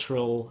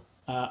cultural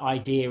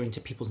idea into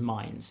people's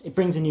minds. It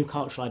brings a new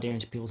cultural idea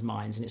into people's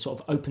minds, and it sort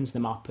of opens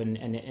them up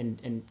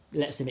and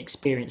lets them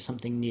experience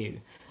something new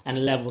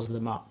and levels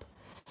them up.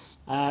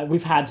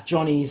 We've had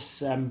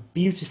Johnny's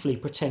beautifully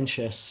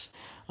pretentious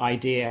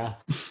idea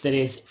that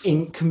is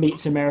Ink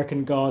meets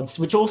American Gods,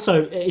 which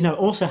also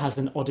has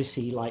an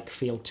Odyssey-like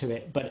feel to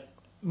it, but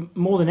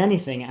more than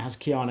anything, it has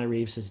Keanu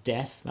Reeves'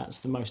 death. That's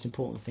the most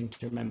important thing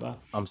to remember.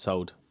 I'm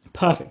sold.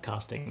 Perfect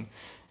casting,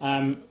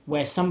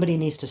 where somebody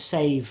needs to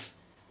save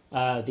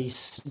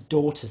these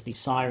daughters, these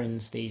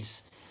sirens,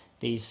 these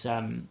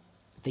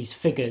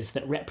figures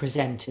that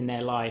represent in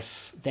their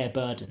life their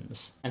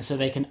burdens, and so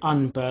they can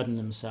unburden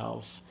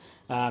themselves.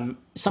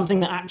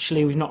 Something that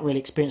actually we've not really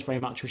experienced very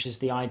much, which is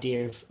the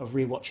idea of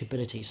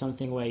rewatchability,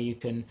 something where you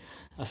can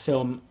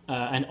film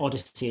an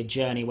odyssey, a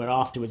journey, where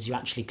afterwards you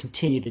actually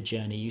continue the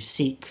journey, you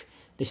seek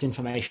this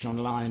information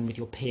online with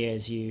your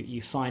peers,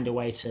 you find a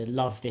way to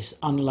love this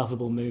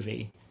unlovable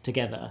movie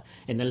together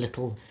in the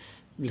little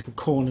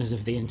corners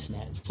of the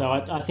internet. So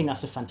I think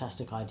that's a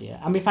fantastic idea.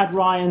 And we've had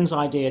Ryan's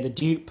idea. The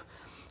Dupe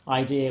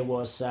idea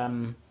was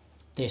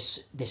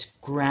this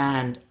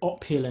grand,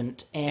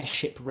 opulent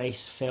airship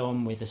race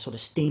film with a sort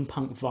of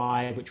steampunk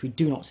vibe, which we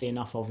do not see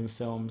enough of in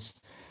films.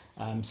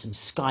 Some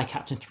Sky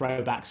Captain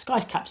throwbacks. Sky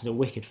Captain's a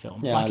wicked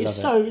film. Yeah, it's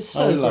so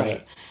great.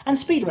 It. And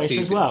Speed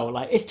Racer as well.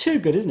 It's too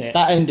good, isn't it?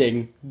 That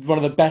ending, one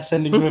of the best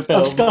endings of a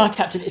film. Of Sky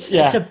Captain. It's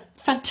a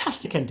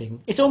fantastic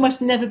ending. It's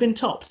almost never been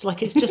topped.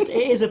 It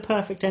is a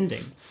perfect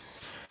ending.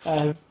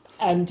 You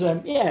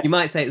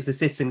might say it was the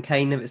Citizen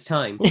Kane of its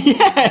time.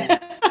 Yeah,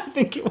 I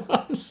think it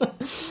was.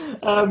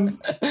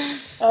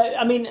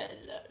 I mean,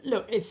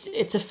 look,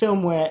 it's a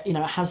film where it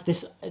has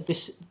this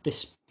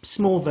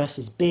small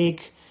versus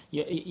big.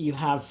 You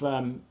have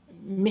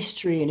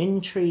mystery and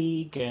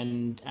intrigue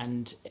and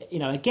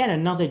again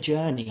another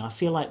journey. I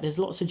feel like there's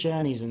lots of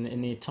journeys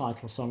in the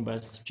title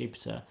Songbirds of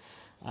Jupiter,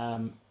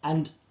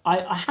 and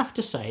I have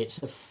to say it's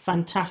a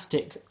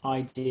fantastic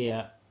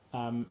idea.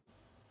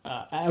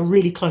 A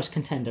really close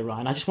contender,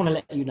 Ryan. I just want to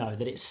let you know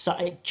that it's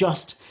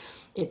just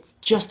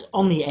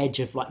on the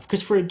edge of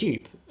because for a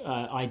dupe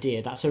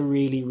idea, that's a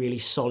really, really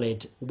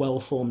solid,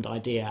 well-formed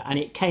idea, and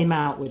it came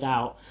out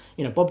without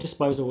Bob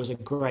Disposal was a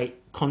great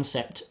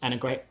concept and a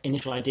great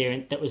initial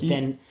idea that was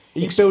then Are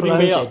you building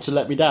me up to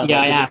let me down?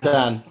 Yeah, yeah.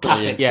 Dan.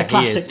 Classic. Yeah,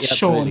 classic he is. He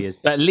absolutely is.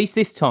 But at least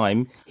this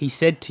time, he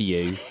said to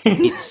you,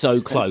 it's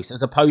so close,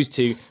 as opposed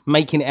to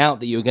making it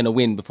out that you were going to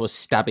win before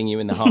stabbing you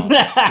in the heart.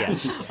 Yeah.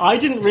 I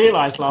didn't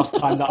realise last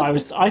time that I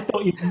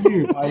thought you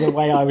knew by the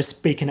way I was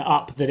speaking it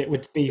up that it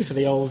would be for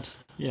the old,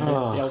 the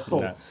old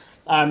fall.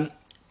 No.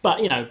 But,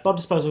 Bob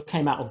Disposal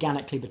came out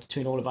organically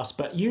between all of us,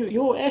 but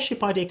your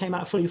airship idea came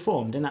out fully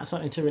formed, and that's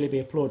something to really be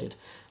applauded.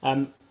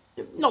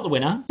 Not the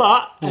winner,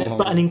 but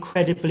an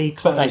incredibly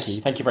close. But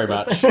thank you very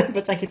much.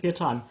 But thank you for your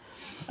time.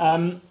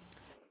 Dan,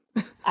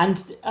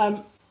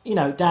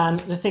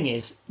 the thing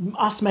is,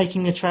 us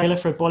making a trailer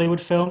for a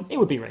Bollywood film, it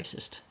would be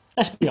racist.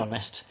 Let's be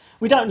honest.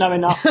 We don't know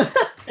enough.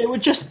 It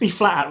would just be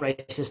flat out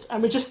racist,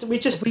 and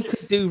we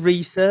could do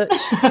research.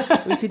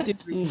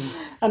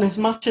 And as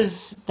much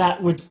as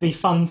that would be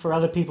fun for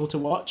other people to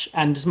watch,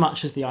 and as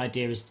much as the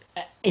idea is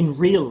in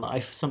real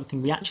life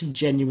something we actually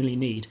genuinely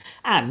need,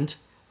 and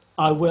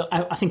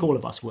I think all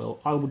of us will.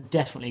 I would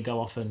definitely go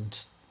off and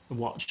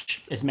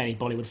watch as many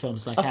Bollywood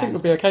films as I can. I think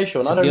we'll be okay,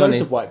 Sean. I know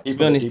loads of white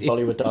people who do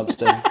Bollywood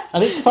dancing,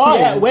 and it's fine.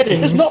 Yeah,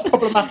 weddings. It's not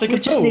problematic at all. We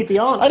just need the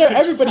answer. I know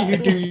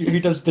everybody who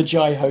does the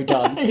Jai Ho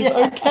dance. It's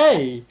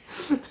okay.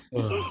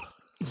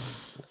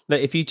 Look,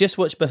 if you just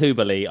watch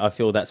Bahubali, I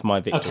feel that's my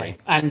victory. Okay,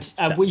 and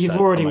you've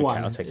already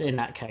won in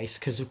that case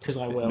because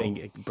I will.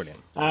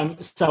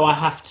 Brilliant. So I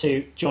have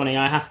to, Johnny.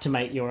 I have to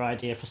make your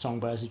idea for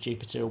Songbirds of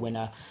Jupiter a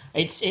winner.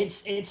 I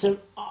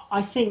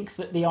think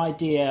that the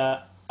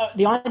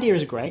idea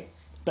is great,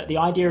 but the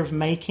idea of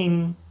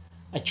making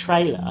a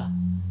trailer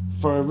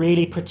for a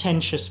really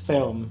pretentious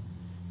film,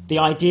 the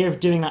idea of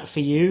doing that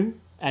for you,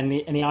 and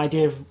the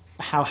idea of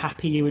how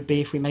happy you would be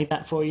if we made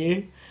that for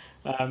you.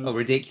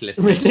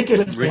 Ridiculously.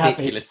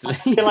 Ridiculously. I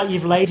feel like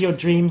you've laid your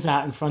dreams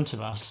out in front of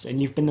us, and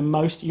you've been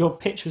your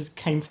pitch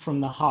came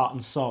from the heart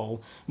and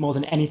soul more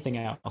than anything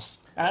else.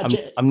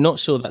 I'm not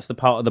sure that's the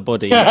part of the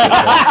body.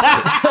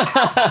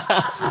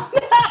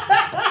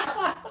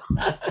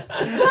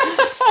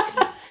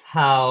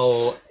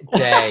 How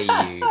dare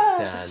you,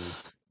 Dan?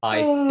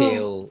 I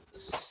feel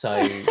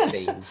so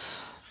seen.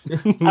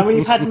 And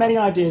we've had many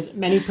ideas,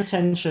 many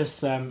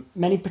pretentious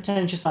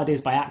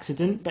ideas by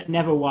accident, but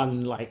never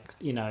one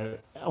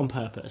on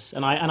purpose.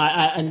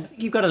 And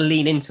you've got to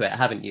lean into it,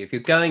 haven't you? If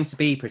you're going to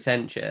be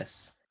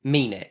pretentious,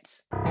 mean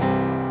it.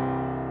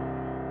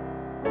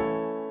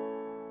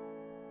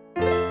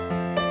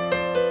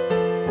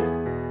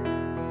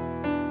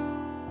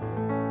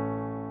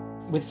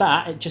 With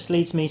that, it just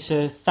leads me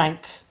to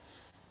thank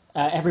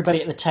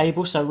everybody at the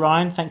table. So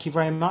Ryan, thank you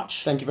very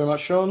much. Thank you very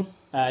much, Sean.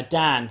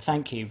 Dan,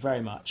 thank you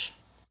very much.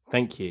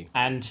 Thank you.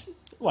 And,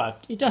 well,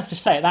 you don't have to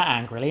say it that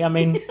angrily. I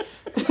mean,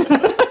 this is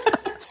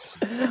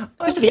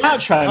the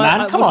outro,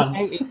 man. Come on.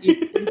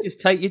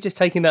 You're just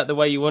taking that the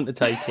way you want to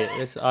take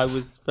it. I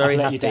was very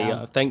happy.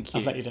 Thank you.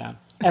 I've let you down.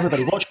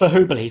 Everybody, watch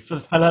Bahubali.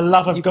 For the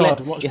love of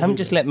God, watch You Bahubali. haven't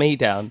just let me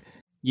down.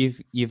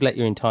 You've let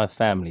your entire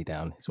family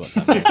down, is what's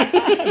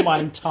happening. My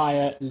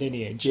entire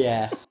lineage.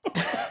 Yeah.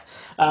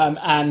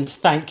 And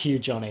thank you,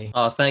 Johnny.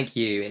 Oh, thank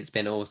you. It's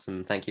been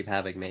awesome. Thank you for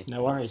having me.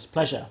 No worries.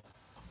 Pleasure.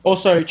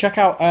 Also, check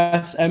out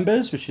Earth's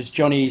Embers, which is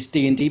Johnny's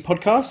D&D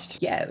podcast.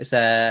 Yeah, it was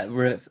a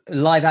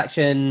live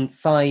action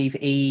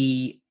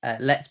 5e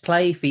Let's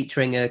Play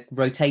featuring a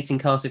rotating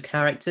cast of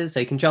characters.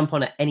 So you can jump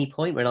on at any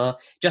point.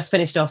 Just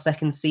finished our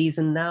second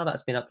season now.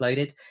 That's been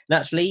uploaded. And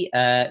actually,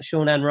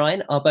 Sean and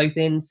Ryan are both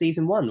in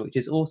season 1, which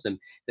is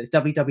awesome. That's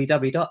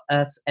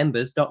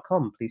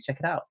www.earthsembers.com. Please check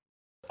it out.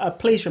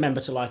 Please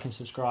remember to like and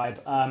subscribe.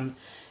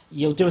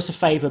 You'll do us a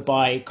favour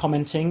by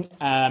commenting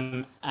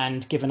and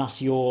giving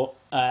us your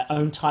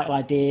own title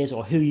ideas,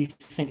 or who you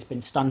think's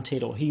been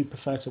stunted, or who you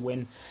prefer to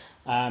win.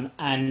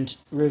 And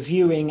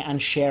reviewing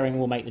and sharing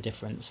will make the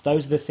difference.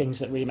 Those are the things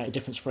that really make a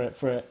difference for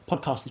a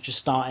podcast that's just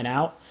starting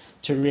out,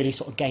 to really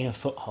sort of gain a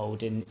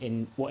foothold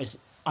in what is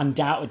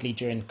undoubtedly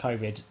during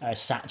COVID a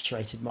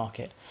saturated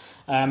market.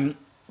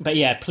 But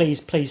yeah,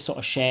 please sort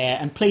of share,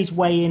 and please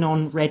weigh in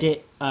on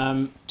Reddit,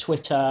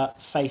 Twitter,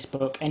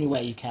 Facebook,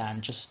 anywhere you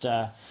can. Just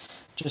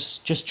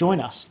join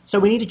us. So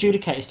we need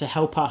adjudicators to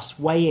help us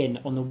weigh in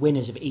on the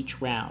winners of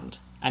each round.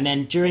 And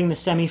then during the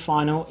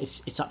semi-final,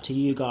 it's up to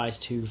you guys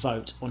to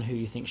vote on who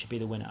you think should be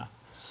the winner.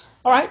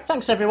 All right,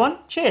 thanks everyone.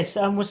 Cheers,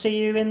 and we'll see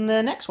you in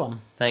the next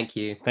one. Thank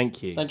you.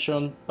 Thank you. Thanks,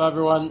 Sean. Bye,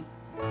 everyone.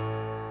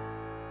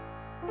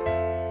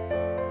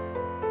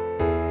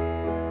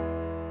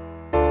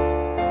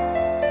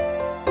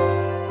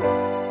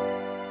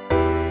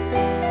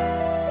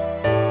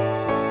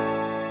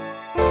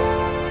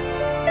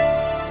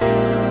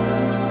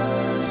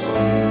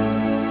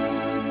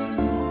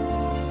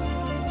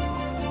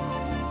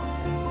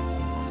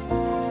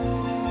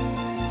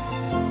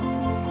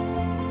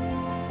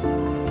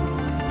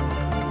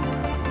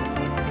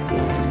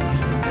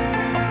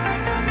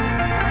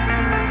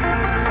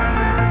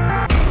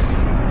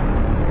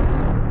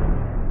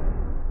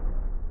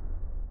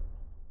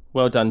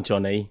 Well done,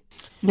 Johnny.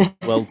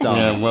 Well done.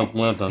 Yeah,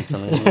 well done,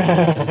 Johnny.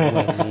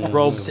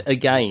 Robbed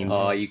again.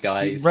 Oh, you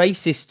guys.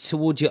 Racist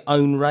towards your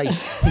own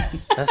race.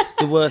 That's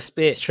the worst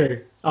bit. It's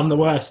true. I'm the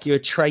worst. You're a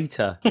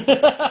traitor.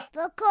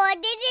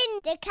 Recorded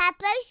in the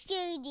Capo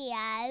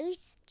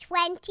Studios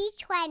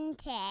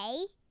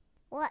 2020.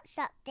 What's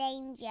up,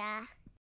 Danger?